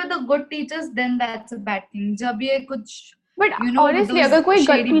do it with the good teachers, then that's a bad thing. जब ये कुछ, but honestly, अगर कोई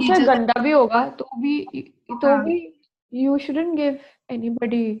teacher गंदा भी होगा तो भी you shouldn't give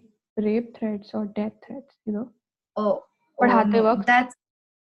anybody rape threats or death threats, you know. पढ़ाते वक्त.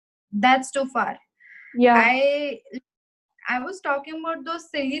 That's too far. Yeah. I was talking about those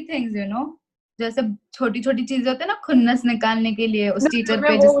silly things, you know. जैसे छोटी-छोटी चीजें होती है ना खुन्नस निकालने के लिए उस टीचर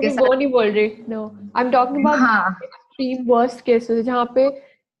पे जिसके साथ. वो नहीं बोल रही. No, I'm talking about extreme worst cases जहाँ पे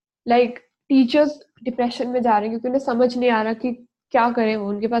like teachers डिप्रेशन में जा रहे हैं क्योंकि उन्हें समझ नहीं आ रहा कि क्या करें, वो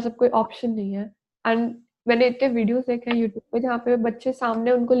उनके पास अब कोई ऑप्शन नहीं है. एंड मैंने इतने वीडियोस देखे हैं यूट्यूब पे जहाँ पे बच्चे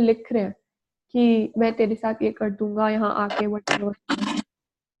सामने उनको लिख रहे हैं कि मैं तेरे साथ ये कर दूंगा यहाँ आके,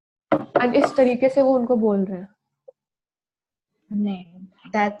 एंड इस तरीके से वो उनको बोल रहे हैं. नहीं,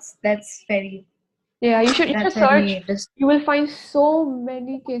 that's very, yeah, you should search, you will find so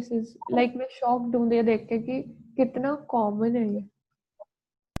many cases. like मैं shocked हूँ ये देख के कि कितना कॉमन है ये.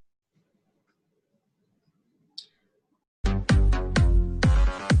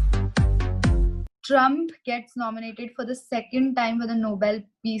 Trump gets nominated for the second time for the Nobel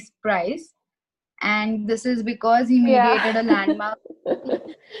Peace Prize, and this is because he mediated a landmark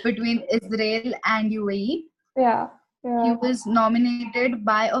between Israel and UAE. He was nominated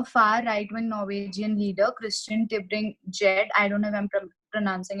by a far right-wing Norwegian leader, Christian Tybring-Gjedde. I don't know if I'm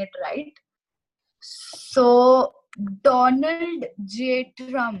pronouncing it right. So Donald J.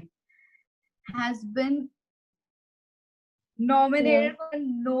 Trump has been nominated for the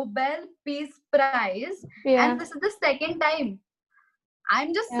Nobel Peace Prize, and this is the second time.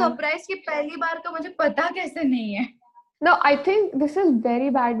 I'm just surprised कि पहली बार का मुझे पता कैसे नहीं है. No, I think this is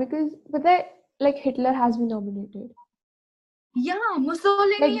very bad because like Hitler has been nominated. Yeah,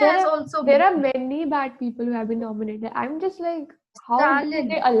 Mussolini has also been. There are many bad people who have been nominated. I'm just like, how did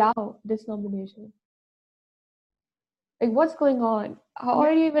they allow this nomination? Like, what's going on? How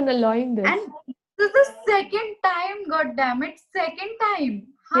are you even allowing this? And this is the second time, goddammit, second time.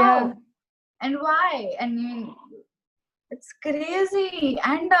 How? And why? I mean, it's crazy.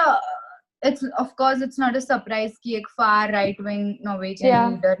 And it's, of course, it's not a surprise कि एक far right-wing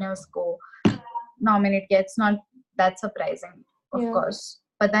Norwegian leader ने उसको nominate किया. It's not that surprising, of course.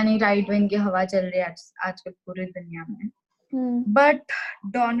 पता नहीं right-wing की हवा चल रही है आजकल पूरी दुनिया में. But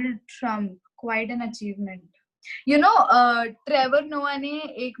Donald Trump, quite an achievement. You know, Trevor Noah ने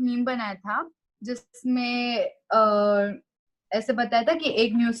एक मीम बनाया था जिसमें ऐसे बताया था कि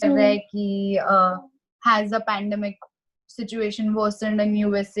एक न्यूज़ चल रहा है कि has a pandemic situation worsened in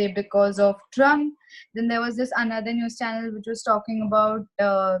USA because of Trump. Then there was this another news channel which was talking about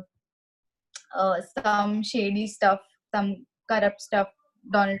some shady stuff, some corrupt stuff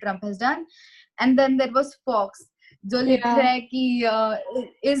Donald Trump has done. And then there was Fox. जो लिख रहा है कि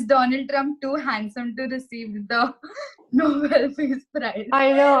is Donald Trump too handsome to receive the Nobel Peace Prize?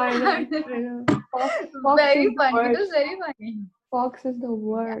 I know. Fox very funny. It was very funny. Fox is the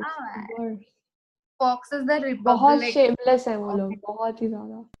worst. Worst. Fox is the Republic. बहुत shameless है वो लोग, बहुत ही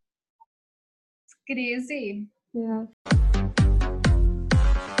ज़्यादा. It's crazy. Yeah.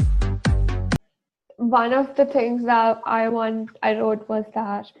 One of the things that I wrote was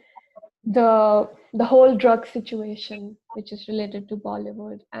that the whole drug situation, which is related to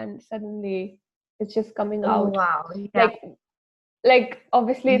Bollywood, and suddenly it's just coming out. Wow. Yeah. Like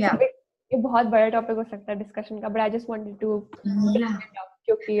obviously it's a bit, ये बहुत बड़ा topic हो सकता है discussion का, but I just wanted to bring it up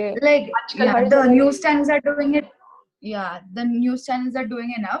क्योंकि like the news channels are doing it. Yeah, the news channels are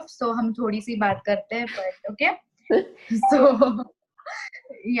doing enough. So हम थोड़ी सी बात करते हैं, but okay. So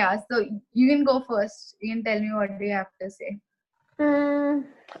yeah, so you can go first. You can tell me what do you have to say.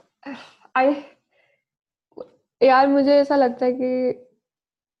 यार मुझे ऐसा लगता है कि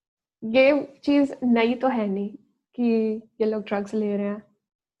ये चीज नई तो है नहीं कि ये लोग ड्रग्स ले रहे हैं.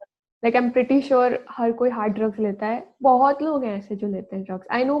 Like I'm pretty sure हर कोई हार्ड ड्रग्स लेता है. बहुत लोग हैं ऐसे जो लेते हैं drugs.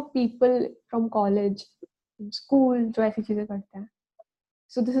 I know people from college, school जो ऐसी चीजें करते हैं.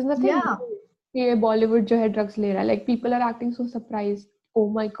 So this is nothing new. ये बॉलीवुड जो है ड्रग्स ले रहा है. Like people are acting so surprised. Oh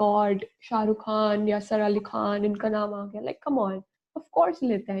my God, Shahrukh Khan या सर अली खान इनका नाम आ गया. Like come on, of course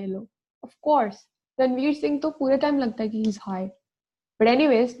लेते हैं ये लोग. Of course. रणवीर सिंह तो पूरे टाइम लगता है कि he's high. But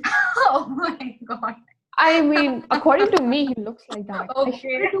anyways. Oh my God. I mean, according to me, he looks like that. Okay. I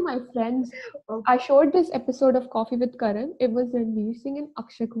showed it to my friends. Okay. I showed this episode of Coffee with Karan. It was Ranveer Singh and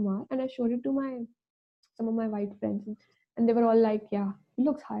Akshay Kumar, and I showed it to some of my white friends, and they were all like, "Yeah, he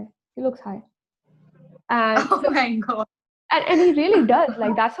looks high. He looks high." And oh my God. And he really does.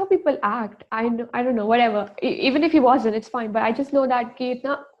 Like that's how people act. I don't know. Whatever. Even if he wasn't, it's fine. But I just know that कि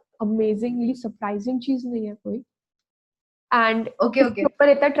इतना amazingly surprising चीज़ नहीं है कोई. And okay. पर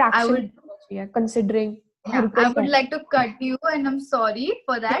इतना traction considering. Yeah, I would like to cut you, and I'm sorry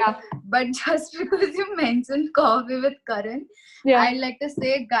for that. Yeah. But just because you mentioned Coffee with Karan, I'd like to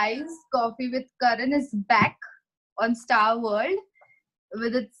say, guys, Coffee with Karan is back on Star World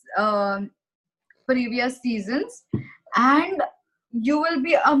with its previous seasons, and you will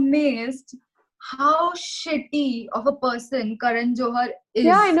be amazed how shitty of a person Karan Johar is.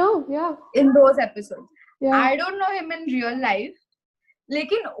 Yeah, I know. Yeah. In those episodes. Yeah. I don't know him in real life.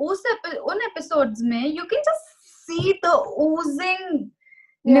 लेकिन उन episodes में you can just see the oozing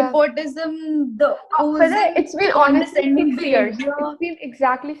nepotism, the oozing. It's been honestly 6 years. It's been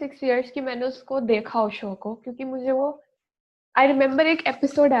exactly 6 years कि मैंने उसको देखा उस show को, क्योंकि मुझे वो I remember एक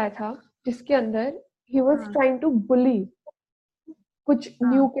episode आया था जिसके अंदर he was trying to bully कुछ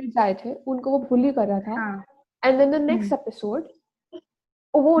new kids आए थे, उनको वो bully कर रहा था. And then the next episode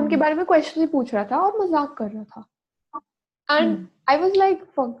वो उनके बारे में question ही पूछ रहा था और मजाक कर रहा था. And I was like,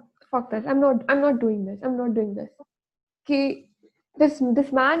 fuck this. I'm not doing this. I'm not doing this.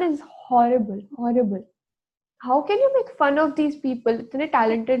 This man is horrible. How can you make fun of these people? इतने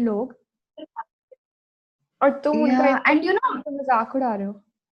talented लोग. और तुम उनका and you know मजाक उड़ा रहे हो.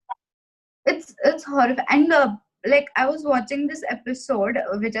 It's horrible. And like I was watching this episode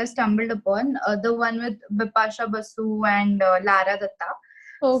which I stumbled upon, the one with Bipasha Basu and Lara Datta.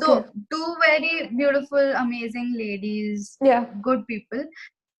 Okay. So two very beautiful, amazing ladies, good people,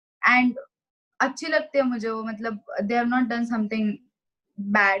 and अच्छी लगती है मुझे वो, मतलब they have not done something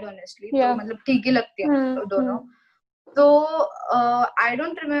bad honestly, तो मतलब ठीक ही लगती है दोनों. So I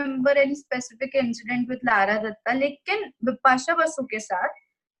don't remember any specific incident with Lara Datta, लेकिन Bipasha Basu के साथ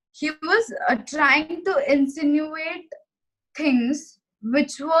he was trying to insinuate things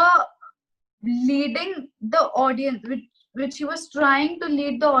which were leading the audience, which he was trying to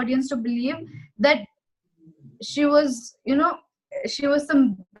lead the audience to believe that she was, she was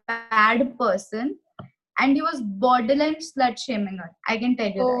some bad person, and he was borderline slut shaming her. I can tell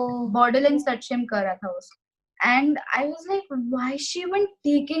you that. Borderline slut shame kar raha tha usko. And I was like, why is she even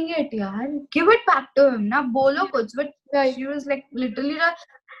taking it, yaar? Give it back to him, na bolo kuch. But she was like literally,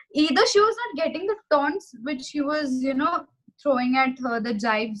 either she was not getting the taunts which he was, throwing at her, the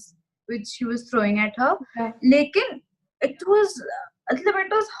jibes which he was throwing at her. Lekin it was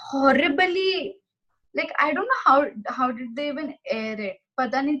horribly, like I don't know how did they even air it.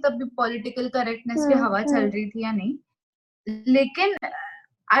 पता नहीं तब भी political correctness की हवा चल रही थी या नहीं. लेकिन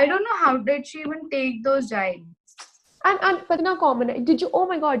I don't know how did she even take those jibes. And पता common है. Did you, oh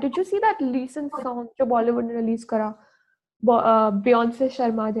my god, did you see that recent song जो Bollywood ने release करा? Beyonce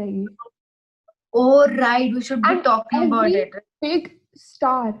शर्मा जाएगी. Oh right, we should be talking about it.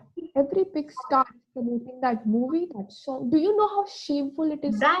 Every big star is promoting that movie, that song. Do you know how shameful it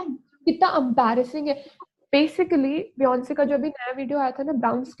is? कितना embarrassing है. Basically, Beyonce का जो अभी नया वीडियो आया था ना,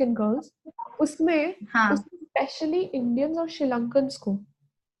 Brown Skin Girls, उसमें स्पेशली इंडियंस और श्रीलंकन्स को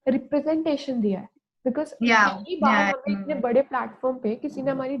रिप्रेजेंटेशन दिया है. बिकॉज पहली बार हमें इतने बड़े प्लेटफॉर्म पे किसी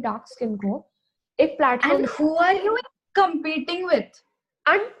ने हमारी डार्क स्किन को एक platform. And who are you competing with?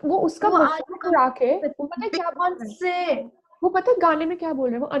 And वो उसका मजाक उड़ा के, वो पता है क्या बोल रहे हैं, वो पता है गाने में क्या बोल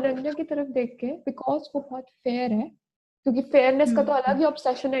रहे हैं, वो अनन्या की तरफ देख के, बिकॉज वो बहुत फेयर है, क्योंकि फेयरनेस का तो अलग ही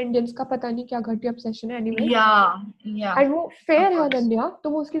ऑब्सेशन है इंडियंस का, पता नहीं क्या घटिया ऑब्सेशन है. एनीवे, एंड वो फेयर है अनन्या, तो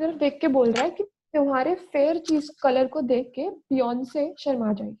वो उसकी तरफ देख के बोल रहा है कि तुम्हारे फेयर चीज कलर को देख के बियॉन्से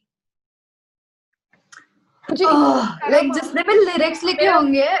शर्मा जाएगी. लाइक जिसने भी लिरिक्स लिखे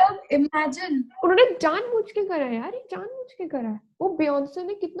होंगे, इमेजिन उन्होंने जानबूझ के करा है यार, ये जानबूझ के करा है. वो बियॉन्से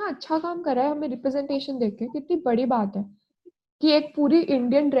ने कितना अच्छा काम करा है हमें रिप्रेजेंटेशन देख के. कितनी बड़ी बात है कि एक पूरी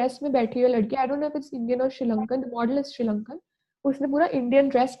इंडियन ड्रेस में बैठी हुई लड़की, आई don't know if it's Indian और Sri Lankan, the model is Sri Lankan, उसने पूरा इंडियन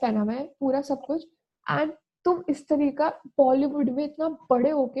ड्रेस पहना हुआ है, पूरा सब कुछ, एंड तुम इस तरीका बॉलीवुड में इतना बड़े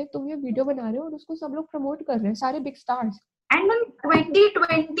होके तुम ये वीडियो बना रहे हो और उसको सब लोग प्रमोट कर रहे हैं, सारे big stars. And in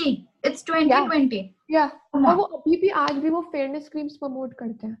 2020, it's 2020. Yeah. और वो अभी भी आज भी वो फेयरनेस क्रीम्स प्रमोट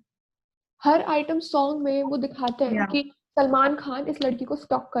करते हैं. हर आइटम सॉन्ग में वो दिखाते हैं कि सलमान खान इस लड़की को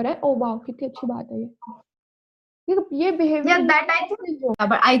स्टॉक कर रहा है. ओ वाओ, कितनी अच्छी बात है ये behavior. Yeah, that I think.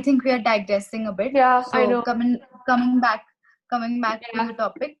 But I think we are digressing a bit. Yeah, so I know. Coming back to the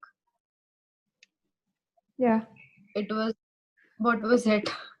topic. Yeah. What was it?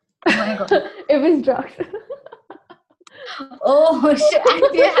 Oh my god. It was drugs. Oh shit! And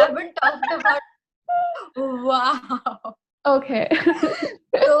we haven't talked about. Wow. Okay.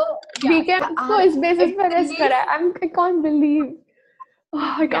 We can. So इस basis पर rest करा. I can't believe.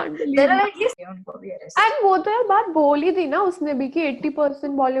 I can't believe. There are at least. And वो तो यार बात बोल ही थी ना उसने भी कि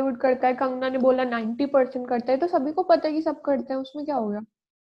 80% बॉलीवुड करता है, कंगना ने बोला 90% करता है, तो सभी को पता है कि सब करते हैं, उसमें क्या हो गया.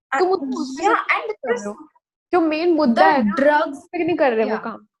 तो जो मेन मुद्दा है ड्रग्स नहीं कर रहे वो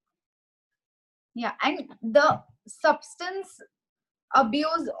काम. Yeah, and the substance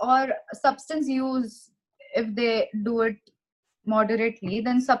abuse or substance use, if they do it moderately,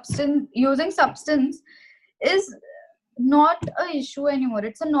 then using substance is not a issue anymore.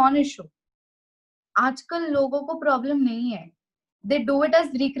 It's a non-issue. आजकल लोगों को problem नहीं है. They do it as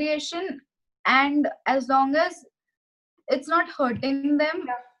recreation, and as long as it's not hurting them,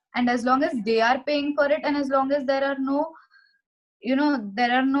 and as long as they are paying for it, and as long as there are no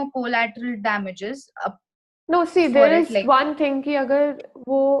collateral damages. No, see, there is one thing कि अगर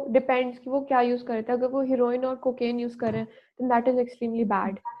वो depends कि वो क्या use करता है. अगर वो heroin और cocaine use कर रहे हैं, then that is extremely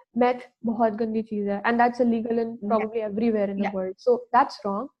bad. Meth बहुत गंदी चीज है, and that's illegal in probably everywhere in the world. So that's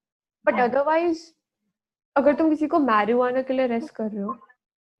wrong. But otherwise, अगर तुम किसी को marijuana के लिए arrest कर रहे हो,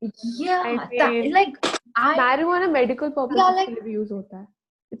 marijuana medical purposes के लिए भी use होता है.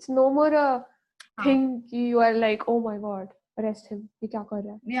 It's no more a thing कि you are like, oh my god, arrest him, ये क्या कर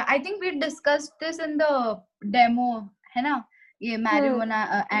रहा है. Yeah, I think we discussed this in the demo, है ना? ये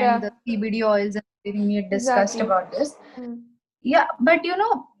marijuana and the CBD oils and everything, we had discussed about this. Yeah, but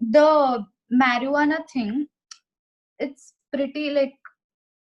the marijuana thing, it's pretty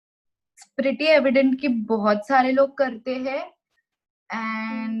pretty evident कि बहुत सारे लोग करते हैं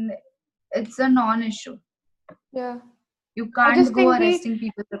and it's a non-issue. Yeah. You can't go arresting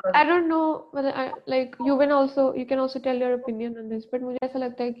people because I don't know whether like you can also tell your opinion on this, but मुझे ऐसा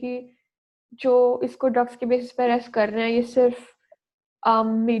लगता है कि जो इसको ड्रग्स के बेसिस पे अरेस्ट कर रहे हैं ये सिर्फ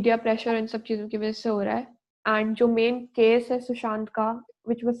मीडिया प्रेशर इन सब चीजों की वजह से हो रहा है. एंड जो मेन केस है सुशांत का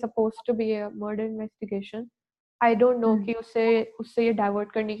which was supposed to be a murder investigation, I don't know कि उससे ये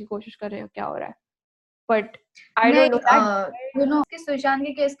डाइवर्ट करने की कोशिश कर रहे हैं क्या हो रहा है. But I don't know that. You know कि सुशांत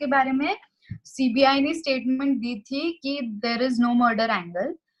के केस के बारे में CBI ने स्टेटमेंट दी थी कि there is no murder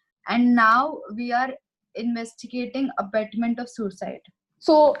angle and now we are investigating abetment of suicide.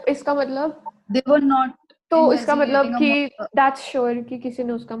 So इसका मतलब they were not. तो इसका मतलब कि that's sure कि किसी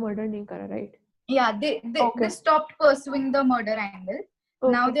ने उसका murder नहीं करा, right? Yeah, they stopped pursuing the murder angle.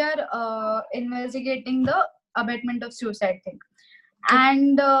 Now they are investigating the abetment of suicide thing.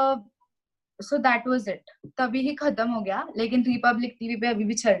 And so that was it. तभी ही खत्म हो गया, लेकिन रिपब्लिक टीवी पे अभी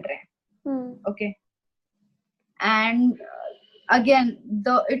भी चल रहे हैं. Okay. And again,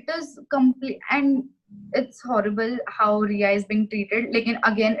 it is complete and it's horrible how Riya is being treated. Lekin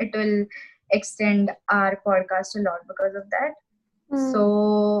again, it will extend our podcast a lot because of that.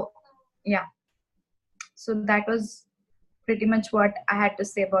 So yeah. So that was pretty much what I had to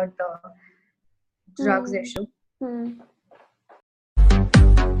say about the drugs issue.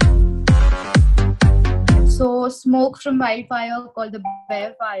 So smoke from wildfire called the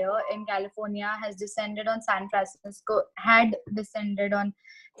Bear Fire in California has descended on San Francisco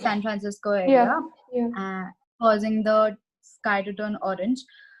area, causing the sky to turn orange.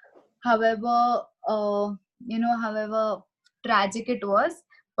 However, however tragic it was,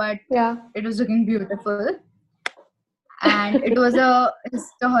 but it was looking beautiful. And it was a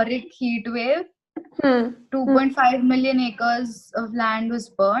historic heat wave. 2.5 million acres of land was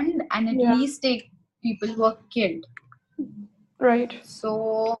burned, and at least 8 people were killed. Right.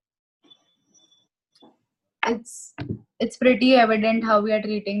 So it's pretty evident how we are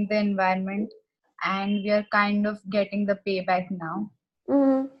treating the environment, and we are kind of getting the payback now.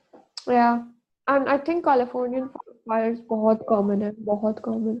 Yeah, and I think Californian fires बहुत common है, बहुत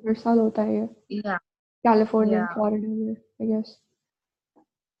common. हर साल होता है ये. Yeah. California, Florida में, I guess.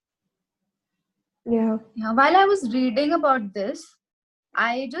 Yeah. While I was reading about this,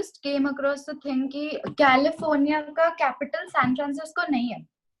 I just came across the thing कि California का capital San Francisco नहीं है.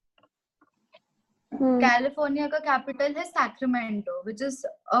 California का capital है Sacramento, which is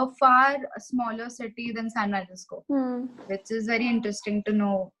a far smaller city than San Francisco, which is very interesting to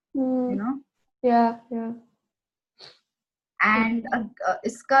know. You know. Yeah. And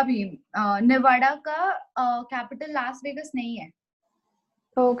इसका भी Nevada का capital Las Vegas नहीं है.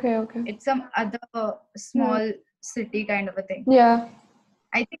 Okay. It's some other small city kind of a thing. Yeah.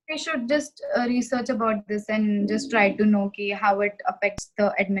 I think we should just research about this and just try to know how it affects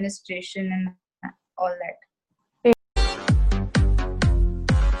the administration and all that.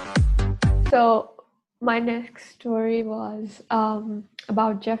 So my next story was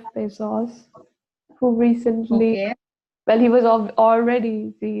about Jeff Bezos, who recently, well, he was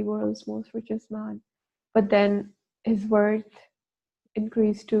already the world's most richest man, but then his worth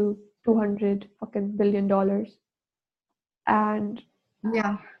increased to $200 billion. And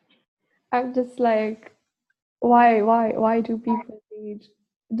yeah, I'm just like, why do people need?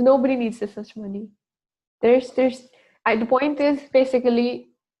 Nobody needs this much money. The point is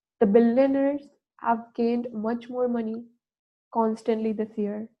basically the billionaires have gained much more money constantly this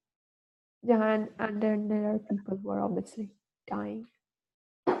year. And then there are people who are obviously dying.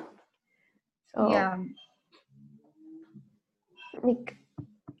 So yeah,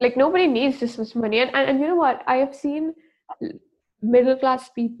 like nobody needs this much money. And you know what? I have seen middle class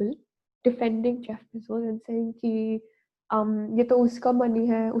people defending Jeff Bezos and saying कि ये तो उसका money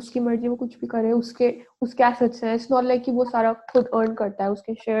है, उसकी मर्जी वो कुछ भी करे, उसके assets हैं. It's not like कि वो सारा खुद earn करता है,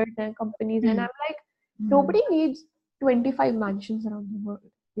 उसके shares हैं, companies हैं. And I'm like, nobody needs 25 mansions around the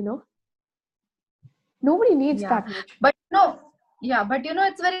world, you know? Nobody needs that much. But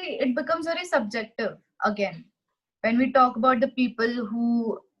it becomes very subjective again when we talk about the people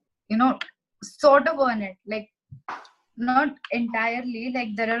who, sort of earn it, like not entirely,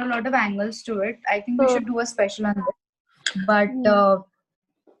 like there are a lot of angles to it. I think we should do a special on this. But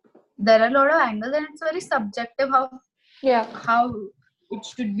there are a lot of angles and it's very subjective how it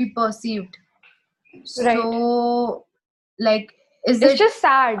should be perceived. Right. So, like, it's just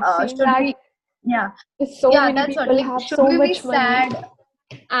sad seeing that so many people have so much money.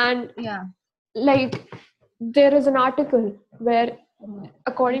 And like there is an article where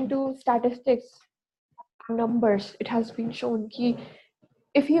according to statistics numbers, it has been shown that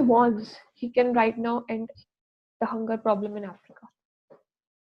if he wants, he can right now end the hunger problem in Africa.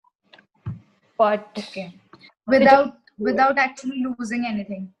 But okay, without actually losing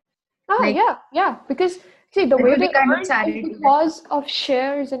anything. Yeah, because see, the way they kind of earn charity, is because of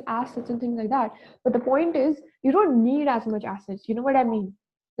shares and assets and things like that. But the point is, you don't need as much assets. You know what I mean?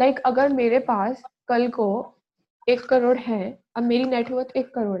 Like, अगर मेरे पास कल को 1 करोड़ है, अब मेरी net worth 1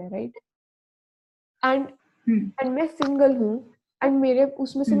 crore है, right? And मैं single हूँ, and मेरे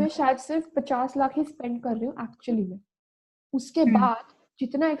उसमें से मैं शायद सिर्फ 50 लाख ही स्पेंड कर रही हूँ एक्चुअली में. उसके बाद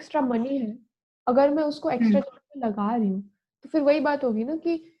जितना एक्स्ट्रा मनी है, अगर मैं उसको एक्स्ट्रा जगह लगा रही हूँ, तो फिर वही बात होगी ना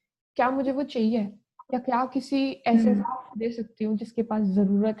कि क्या मुझे वो चाहिए, या क्या किसी ऐसे को दे सकती हूँ जिसके पास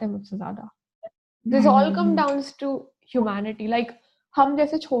जरूरत है मुझसे ज्यादा. This all come down to humanity. Like हम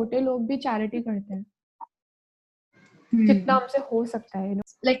जैसे छोटे लोग भी चैरिटी करते हैं जितना हमसे हो सकता है, you know.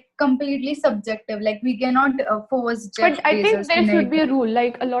 Like completely subjective, like we cannot force Jeff But I think Bezos there to should make be a rule.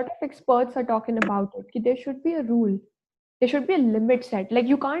 Like a lot of experts are talking about it. कि there should be a rule. There should be a limit set. Like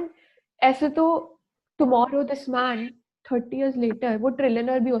you can't. ऐसे तो tomorrow this man 30 years later वो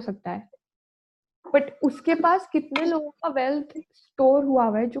trillionaire भी हो सकता है. But उसके पास कितने लोगों का wealth store हुआ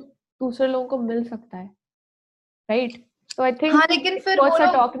है जो दूसरे लोगों को मिल सकता है, right? So I think हाँ, लेकिन फिर वो experts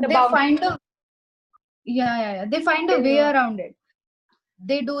are लोग talking they about find a they find a way around it.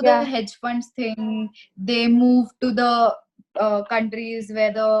 They do the hedge funds thing. They move to the countries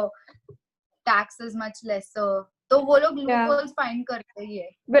where the tax is much lesser. तो वो लोग loopholes find करते ही है.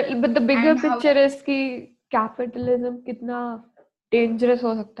 But the bigger picture is कि capitalism कितना dangerous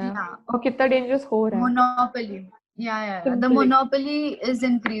हो सकता है और कितना dangerous हो रहा है. Monopoly. The monopoly is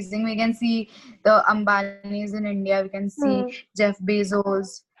increasing. We can see the Ambanis in India. We can see Jeff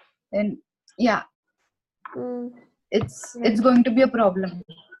Bezos, and it's going to be a problem.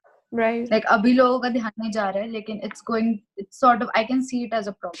 Right. Like अभी लोगों का ध्यान नहीं जा रहा है, लेकिन it's sort of, I can see it as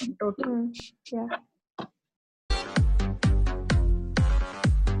a problem totally.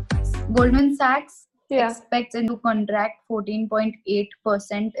 Goldman Sachs expects it to contract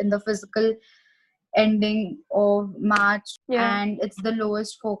 14.8% in the fiscal ending of March, and it's the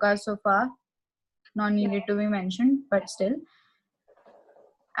lowest forecast so far. Not needed to be mentioned, but still.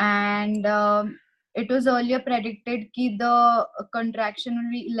 And it was earlier predicted that the contraction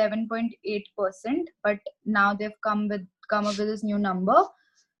will be 11.8%, but now they've come up with this new number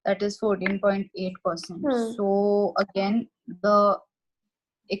that is 14.8%. So again, the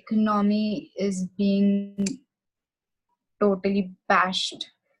economy is being totally bashed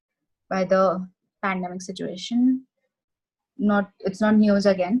by the pandemic situation. It's not news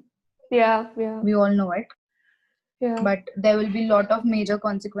again. We all know it. But there will be a lot of major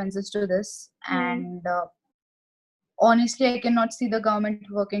consequences to this, and honestly, I cannot see the government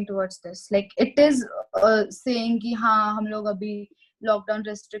working towards this. Like it is saying कि हाँ हम लोग अभी lockdown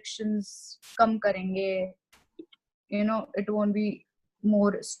restrictions कम करेंगे, you know, it won't be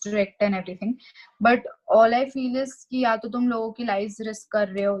more strict and everything. But all I feel is कि या तो तुम लोगों की lives risk कर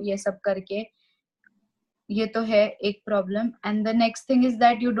रहे हो ये सब करके, ये तो है एक problem. And the next thing is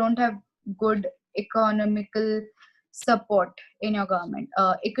that you don't have good economical support in your government,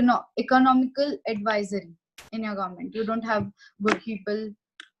 economical advisory in your government. You don't have good people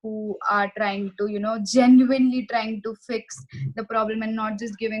who are trying to, you know, genuinely trying to fix the problem and not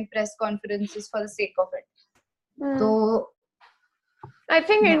just giving press conferences for the sake of it. So I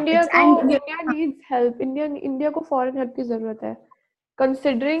think India needs help. India को foreign help की जरूरत है.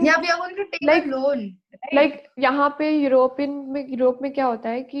 Considering we are going to take a loan. Like यहाँ पे Europe में क्या होता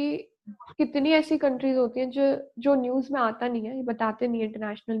है कि कितनी ऐसी कंट्रीज होती हैं जो न्यूज में आता नहीं है, ये बताते नहीं है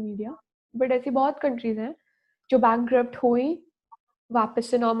इंटरनेशनल मीडिया, बट ऐसी बहुत कंट्रीज हैं जो बैंकक्रप्ट हुई, वापस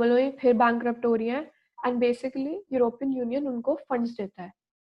से नॉर्मल हुई, फिर बैंकक्रप्ट हो रही हैं, एंड बेसिकली यूरोपियन यूनियन उनको फंड्स देता है,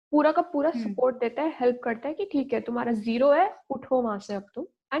 पूरा का पूरा सपोर्ट देता है, हेल्प करता है कि ठीक है तुम्हारा जीरो है, उठो वहां से अब तुम.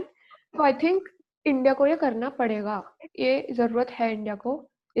 एंड तो आई थिंक इंडिया को ये करना पड़ेगा, ये जरूरत है इंडिया को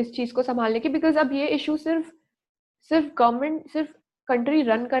इस चीज को संभालने की, बिकॉज अब ये इशू सिर्फ गवर्नमेंट, सिर्फ कंट्री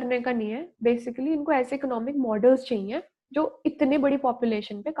रन करने का नहीं है. बेसिकली इनको ऐसे इकोनॉमिक मॉडल्स चाहिए जो इतने बड़ी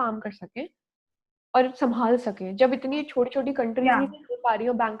पॉपुलेशन पे काम कर सके और संभाल सके. जब इतनी छोटी छोटी कंट्रीज नहीं संभाल पा रही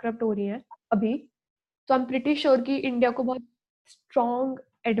हो, बैंकक्रप्ट हो रही हैं अभी, तो आई एम प्रीटी श्योर कि इंडिया को बहुत स्ट्रॉन्ग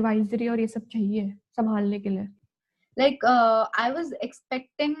एडवाइजरी और ये सब चाहिए संभालने के लिए. Like I was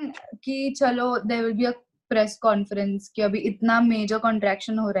expecting कि चलो there will be a press conference कि अभी इतना major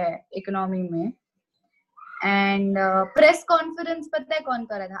contraction हो रहा है economy में, and press conference पता है कौन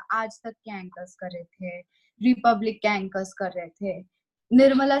कर रहा था? आज तक के एंकर्स कर रहे थे, रिपब्लिक के एंकर्स कर रहे थे,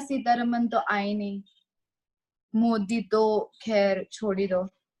 निर्मला सीतारमन तो आई नहीं, मोदी तो खैर छोड़ ही दो,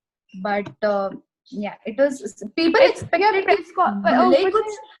 but Yeah, it was people expected भले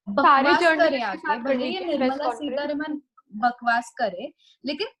कुछ बकवास करे आके, भले ये निर्मला सीतारमण बकवास करे,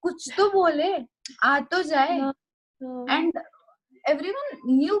 लेकिन कुछ तो बोले, आ तो जाए. And everyone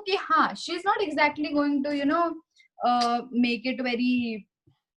knew कि हाँ, she's not exactly going to make it very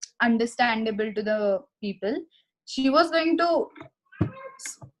understandable to the people. She was going to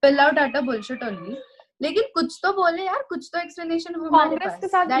spill out utter bullshit only. लेकिन कुछ तो बोले यार, कुछ तो एक्सप्लेनेशन हो हमारे पास. कांग्रेस के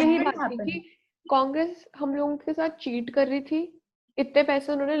साथ यही बात थी कि कांग्रेस हम लोगों के साथ चीट कर रही थी. इतने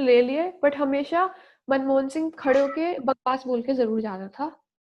पैसे उन्होंने ले लिए, बट हमेशा मनमोहन सिंह खड़े होके बकवास बोल के जरूर जाता था.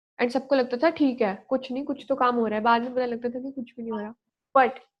 एंड सबको लगता था ठीक है, कुछ नहीं, कुछ तो काम हो रहा है. बाद में पता लगता था कि कुछ भी नहीं हो रहा.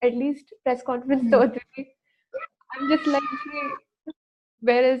 बट एटलीस्ट प्रेस कॉन्फ्रेंस तो होती थी. I am just like,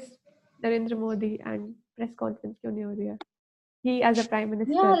 where is Narendra Modi and press conference क्यों नहीं हो रही है? He as a prime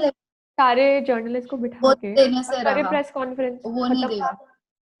minister सारे जर्नलिस्ट को बिठा के सारे प्रेस कॉन्फ्रेंस वो नहीं देगा.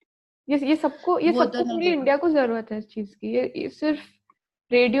 ये सबको पूरी इंडिया को जरूरत है इस चीज की. ये सिर्फ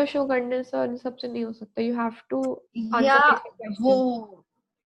रेडियो शो करने से और सबसे नहीं हो सकता. You have to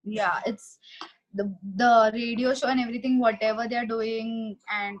it's the radio show and everything, whatever they are doing,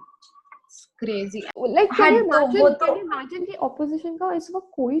 and it's crazy. Like can you imagine कि opposition का इस वक्त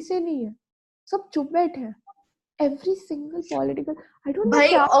कोई से नहीं है, सब चुप बैठे हैं. Every single political, I don't know. भाई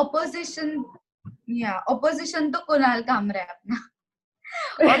opposition तो कुणाल कामरा है अपना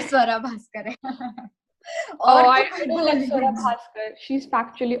और स्वरा भास्कर है. I don't like Swara Bhaskar. She's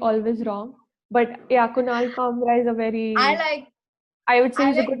factually always wrong. But yeah, Kunal Kamra is a very... I would say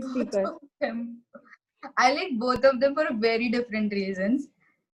he's a good speaker. I like both of them for very different reasons.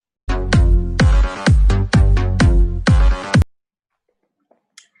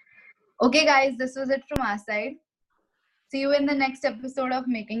 Okay guys, this was it from our side. See you in the next episode of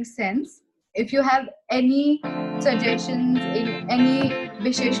Making Sense. If you have any suggestions, any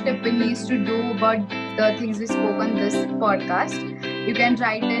vishesh tippanis to do about the things we spoke on this podcast, you can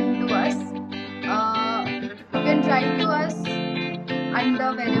write in to us. You can write to us under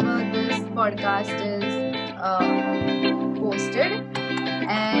wherever this podcast is posted,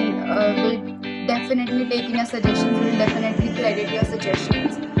 and we'll definitely take in your suggestions. We'll definitely credit your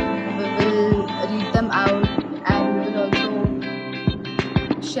suggestions. We will read them out, and we will also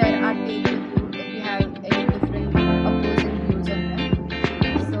share our take